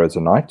 100 euros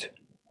a night.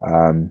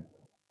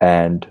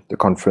 And the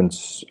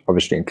conference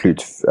obviously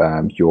includes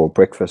your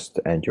breakfast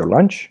and your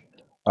lunch.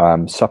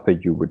 Supper,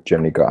 you would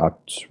generally go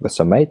out with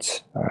some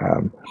mates.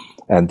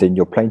 And then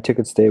your plane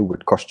tickets there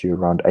would cost you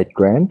around 8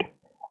 grand.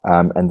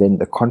 And then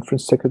the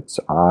conference tickets,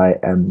 I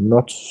am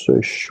not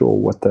so sure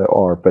what they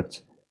are,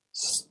 but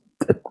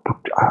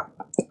I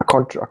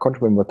can't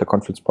remember what the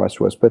conference price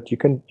was. But you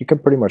can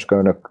pretty much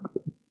go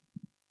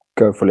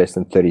for less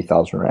than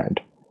 30,000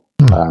 Rand,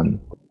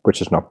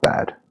 which is not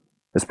bad,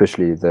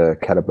 especially the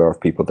caliber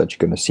of people that you're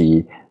going to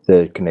see,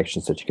 the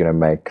connections that you're going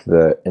to make.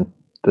 The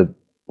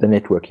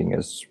networking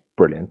is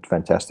brilliant,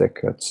 fantastic.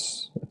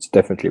 It's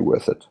definitely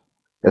worth it.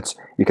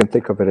 You can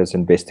think of it as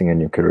investing in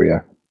your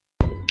career.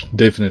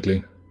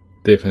 Definitely.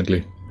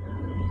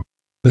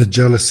 The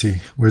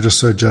jealousy. We're just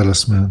so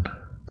jealous, man.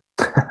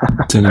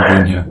 Turning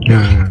green here.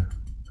 Yeah.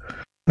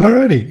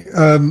 Alrighty.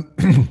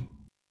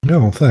 Yeah,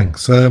 well,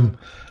 thanks.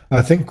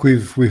 I think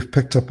we've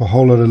picked up a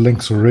whole lot of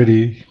links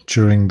already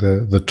during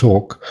the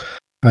talk.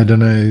 I don't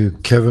know,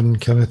 Kevin,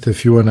 Kenneth,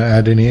 if you want to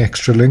add any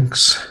extra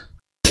links.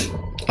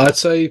 I'd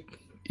say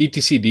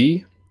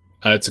etcd.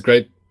 It's a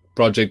great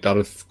project out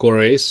of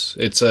CoreOS.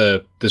 It's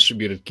a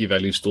distributed key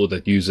value store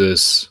that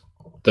uses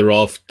the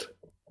Raft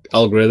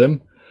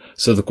algorithm.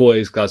 So the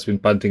CoreOS guys have been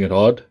punting it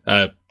hard.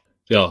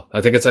 Yeah,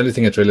 I think it's the only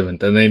thing that's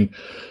relevant. And then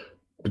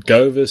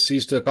go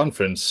overseas to a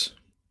conference.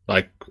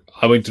 Like,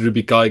 I went to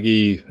Ruby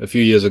Kaigi a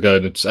few years ago,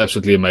 and it's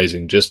absolutely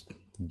amazing. Just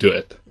do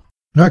it.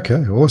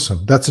 Okay,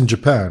 awesome. That's in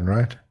Japan,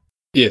 right?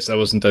 Yes, I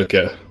was in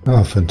Tokyo.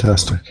 Oh,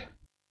 fantastic.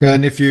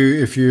 And if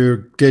you're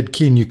dead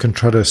keen, you can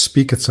try to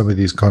speak at some of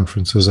these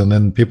conferences, and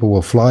then people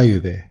will fly you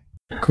there.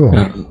 Cool.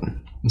 Yeah.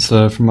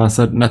 So from my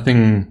side,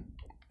 nothing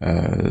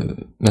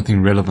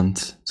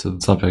relevant to the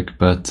topic,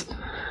 but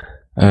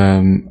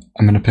I'm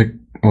going to pick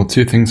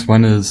two things.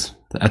 One is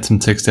the Atom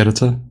text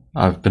editor.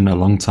 I've been a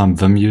long time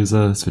Vim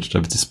user, switched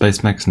over to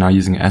SpaceMax, now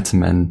using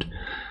Atom, and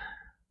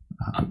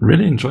I'm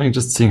really enjoying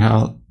just seeing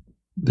how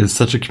there's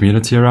such a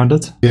community around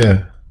it.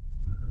 Yeah.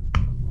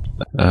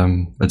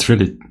 It's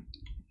really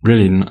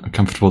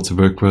comfortable to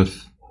work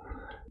with.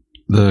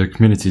 The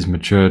community's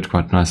matured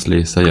quite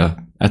nicely. So yeah,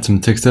 Atom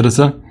text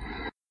editor.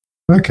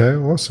 Okay,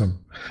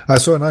 awesome. I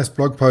saw a nice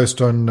blog post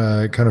on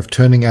kind of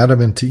turning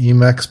Atom into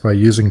Emacs by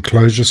using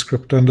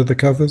ClojureScript under the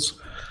covers.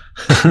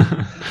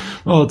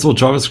 Well, it's all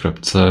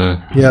JavaScript, so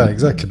yeah,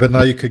 exactly. But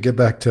now you could get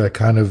back to a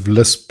kind of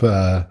Lisp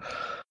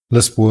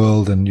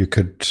world, and you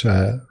could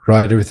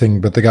write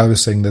everything. But the guy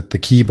was saying that the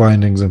key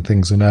bindings and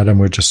things in Atom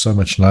were just so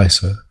much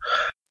nicer.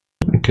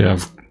 Okay,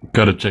 I've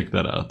got to check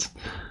that out.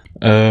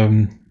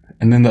 And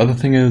then the other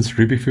thing is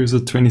RubyFuser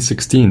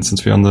 2016.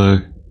 Since we're on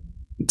the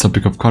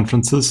topic of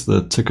conferences,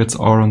 the tickets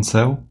are on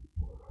sale.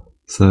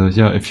 So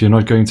yeah, if you're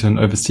not going to an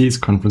overseas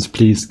conference,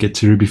 please get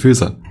to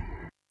RubyFuser.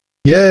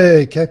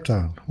 Yay, Cape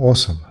Town.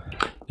 Awesome.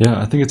 Yeah,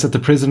 I think it's at the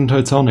President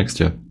Hotel next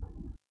year.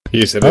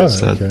 Yes, it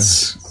is. Okay.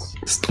 It's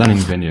a stunning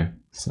venue.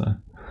 So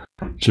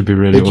it should be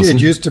really awesome.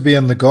 It used to be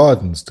in the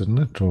gardens, didn't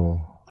it?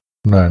 Or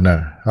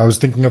no. I was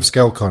thinking of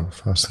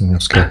ScaleConf.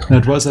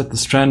 It was at the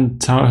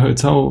Strand Tower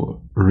Hotel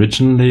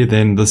originally.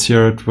 Then this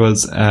year it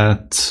was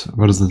at,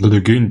 the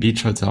Lagoon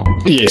Beach Hotel.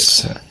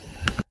 Yes.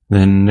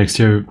 Then next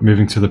year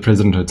moving to the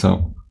President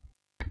Hotel.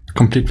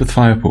 Complete with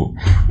firepool.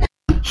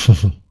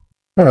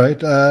 All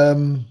right.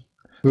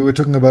 We were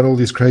talking about all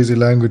these crazy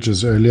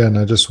languages earlier, and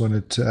I just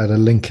wanted to add a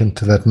link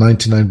into that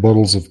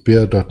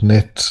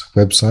 99bottlesofbeer.net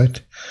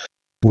website,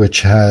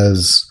 which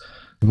has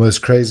the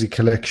most crazy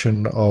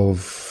collection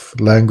of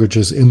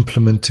languages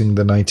implementing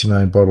the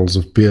 99 Bottles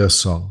of Beer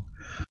song.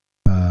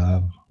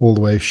 All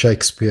the way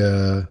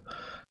Shakespeare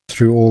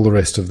through all the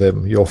rest of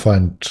them. You'll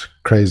find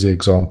crazy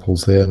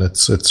examples there, and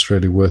it's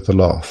really worth a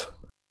laugh.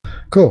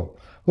 Cool.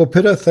 Well,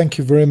 Peter, thank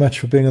you very much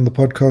for being on the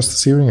podcast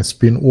this evening. It's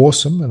been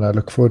awesome, and I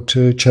look forward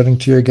to chatting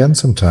to you again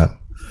sometime.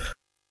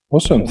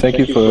 Awesome. Thank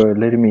you for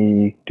letting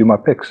me do my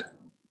picks.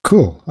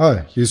 Cool.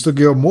 Oh, you still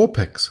get more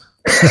picks.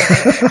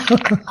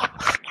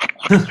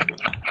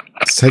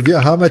 So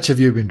how much have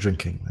you been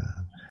drinking?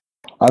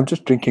 I'm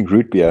just drinking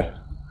root beer.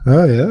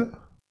 Oh, yeah?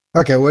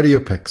 Okay, what are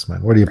your picks,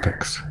 man? What are your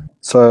picks?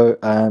 So,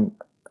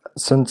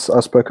 since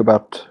I spoke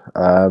about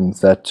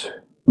that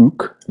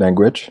Ook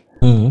language,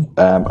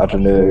 I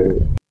don't know,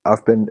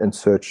 I've been in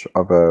search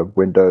of a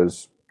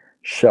Windows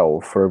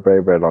shell for a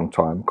very, very long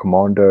time.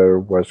 Commando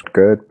was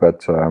good,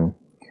 but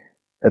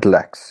it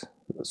lacks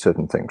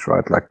certain things,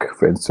 right? Like,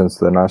 for instance,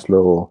 the nice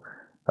little,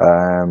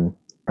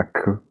 like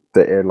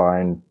the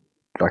airline,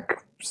 like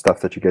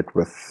stuff that you get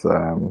with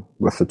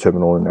the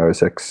terminal in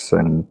OS X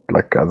and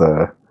like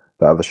the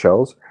other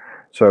shells.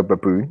 So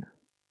Baboon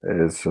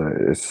is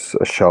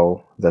a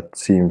shell that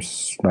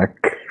seems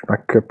like a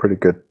pretty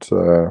good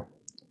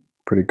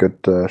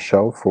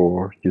shell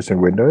for using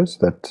Windows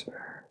that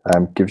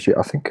gives you,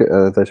 I think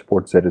they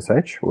support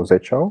ZSH or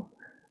ZShell,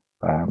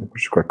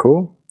 which is quite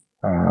cool.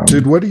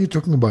 Dude, what are you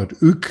talking about?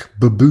 Ook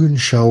Baboon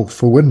shell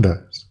for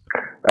Windows?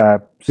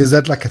 Is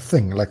that like a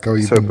thing? Like,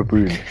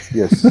 Baboon,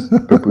 yes,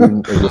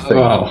 Baboon is a thing.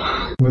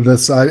 Wow. Well,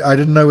 I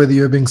didn't know whether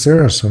you were being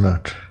serious or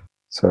not.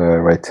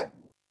 So wait,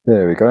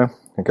 there we go.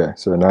 Okay,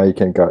 so now you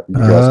guys can see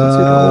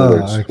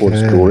the whole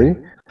story.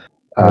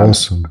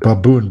 Awesome.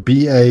 Baboon,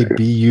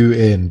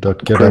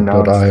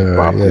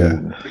 BABUN.getup.io. Yeah.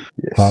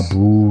 Yes.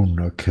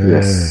 Baboon, okay.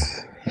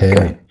 Yes. Hey.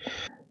 Okay.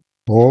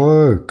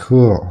 Oh,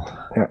 cool.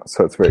 Yeah,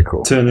 so it's very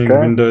cool. Turning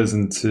Windows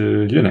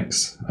into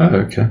Unix. Oh,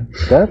 okay.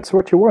 That's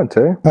what you want,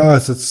 eh? Oh,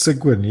 it's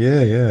Cygwin.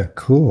 Yeah.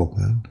 Cool,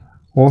 man.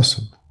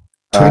 Awesome.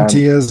 20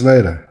 years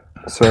later.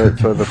 So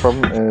the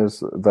problem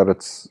is that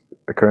it's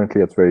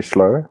currently very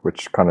slow,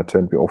 which kind of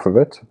turned me off of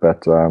it.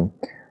 But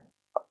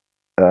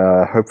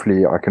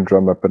hopefully I can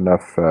drum up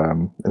enough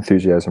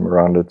enthusiasm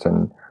around it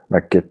and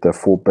like get the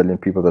 4 billion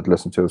people that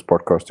listen to this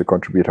podcast to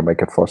contribute and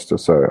make it faster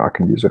so I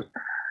can use it.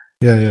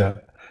 Yeah.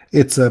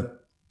 It's a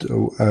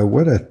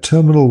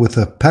terminal with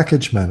a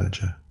package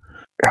manager.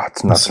 Yeah,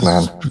 it's nuts,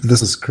 man.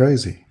 This is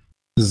crazy.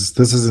 This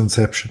is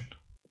Inception.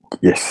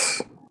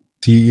 Yes.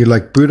 So you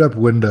like boot up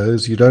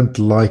Windows, you don't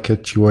like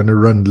it, you want to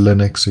run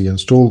Linux, so you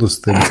install this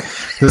thing.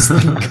 This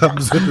thing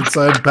comes with its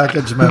own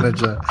package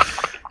manager.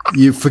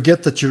 You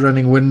forget that you're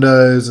running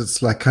Windows.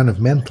 It's like kind of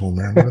mental,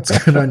 man. What's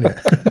going on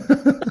here?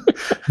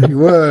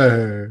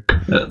 Whoa.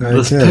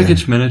 This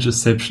package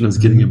managerception is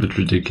getting a bit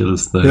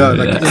ridiculous, though.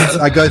 Yeah,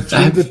 I go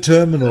through the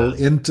terminal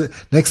into.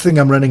 Next thing,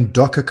 I'm running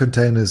Docker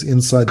containers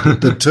inside.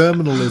 The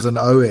terminal is an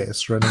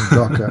OS running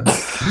Docker.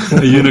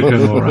 A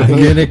unikernel, right?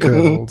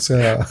 Unikernels,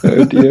 yeah.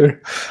 Oh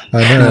dear.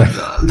 I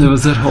know. There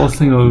was that whole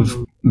thing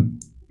of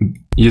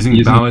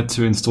using Bower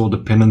to install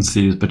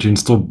dependencies, but you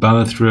install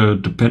Bower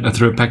through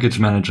a package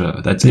manager.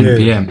 That's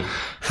npm. Yeah.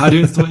 How do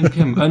you install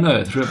npm? Oh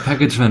no, through a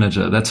package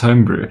manager. That's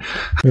Homebrew.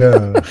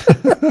 Yeah.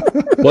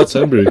 What's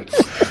Homebrew?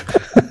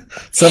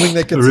 Something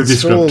that gets Ruby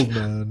installed, script.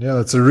 man. Yeah,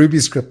 it's a Ruby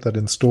script that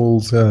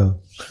installs. Yeah.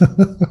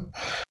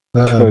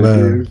 Oh,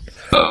 man.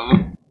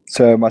 dear.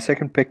 So my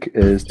second pick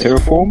is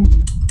Terraform.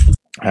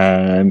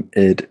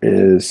 It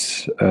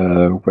is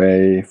a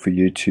way for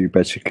you to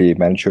basically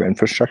manage your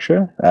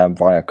infrastructure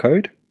via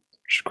code,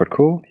 which is quite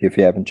cool. If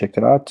you haven't checked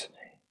it out,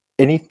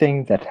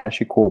 anything that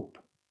HashiCorp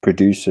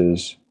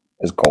produces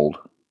is gold.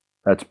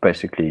 That's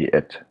basically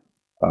it.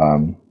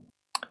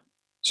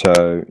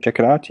 So check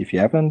it out if you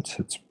haven't.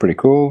 It's pretty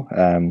cool.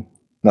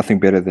 Nothing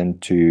better than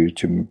to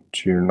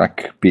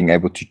like being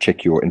able to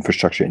check your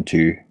infrastructure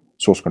into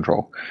source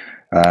control.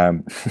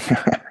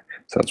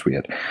 Sounds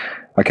weird.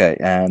 Okay,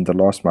 and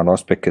my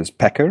last pick is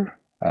Packer,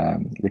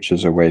 which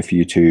is a way for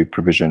you to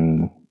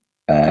provision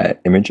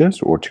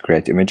images or to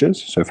create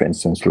images. So, for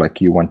instance,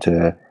 like you want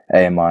to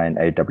AMI and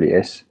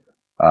AWS,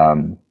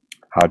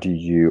 how do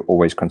you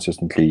always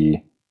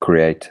consistently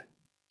create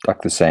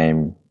like the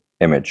same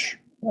image?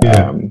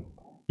 Yeah.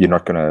 You're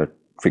not going to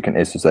freaking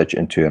SSH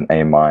into an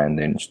AMI and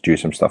then do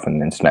some stuff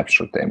and then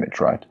snapshot the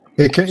image, right?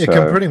 It can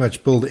pretty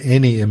much build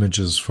any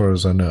images, as far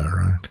as I know,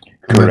 right?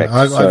 Correct.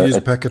 I've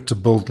used Packet to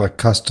build like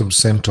custom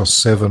CentOS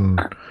 7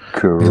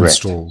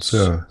 installs.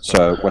 Yeah.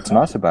 So what's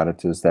nice about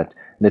it is that,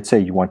 let's say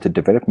you want a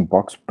development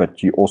box,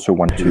 but you also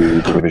want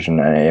to provision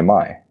an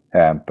AMI.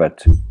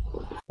 But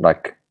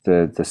like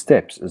the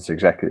steps is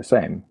exactly the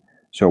same.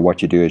 So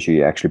what you do is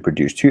you actually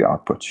produce two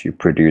outputs. You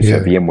produce a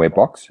VMware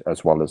box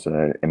as well as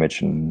an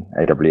image in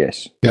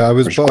AWS. Yeah, I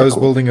was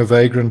building a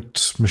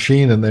Vagrant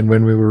machine, and then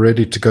when we were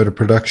ready to go to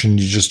production,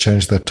 you just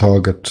change that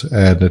target,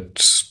 and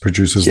it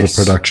produces the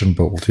production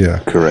build. Yeah,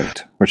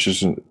 correct. Which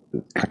is,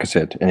 like I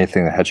said,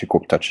 anything that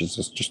HashiCorp touches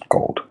is just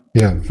gold.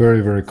 Yeah,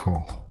 very, very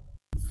cool.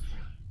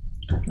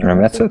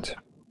 And that's it.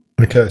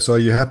 Okay, so are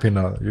you happy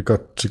now? You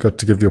got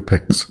to give your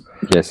picks.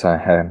 Yes,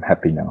 I am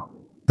happy now.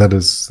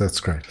 That's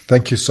great.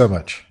 Thank you so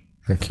much.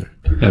 Thank you.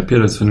 Yeah,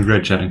 Peter, it's been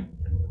great chatting.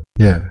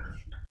 Yeah.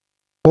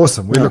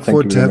 Awesome. We look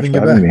forward to having you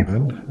back,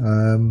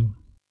 man.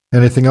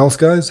 Anything else,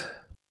 guys?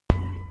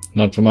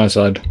 Not from my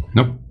side.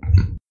 Nope.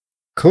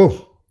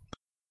 Cool.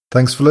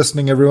 Thanks for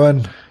listening,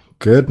 everyone.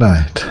 Good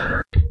night.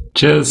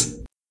 Cheers.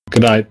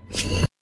 Good night.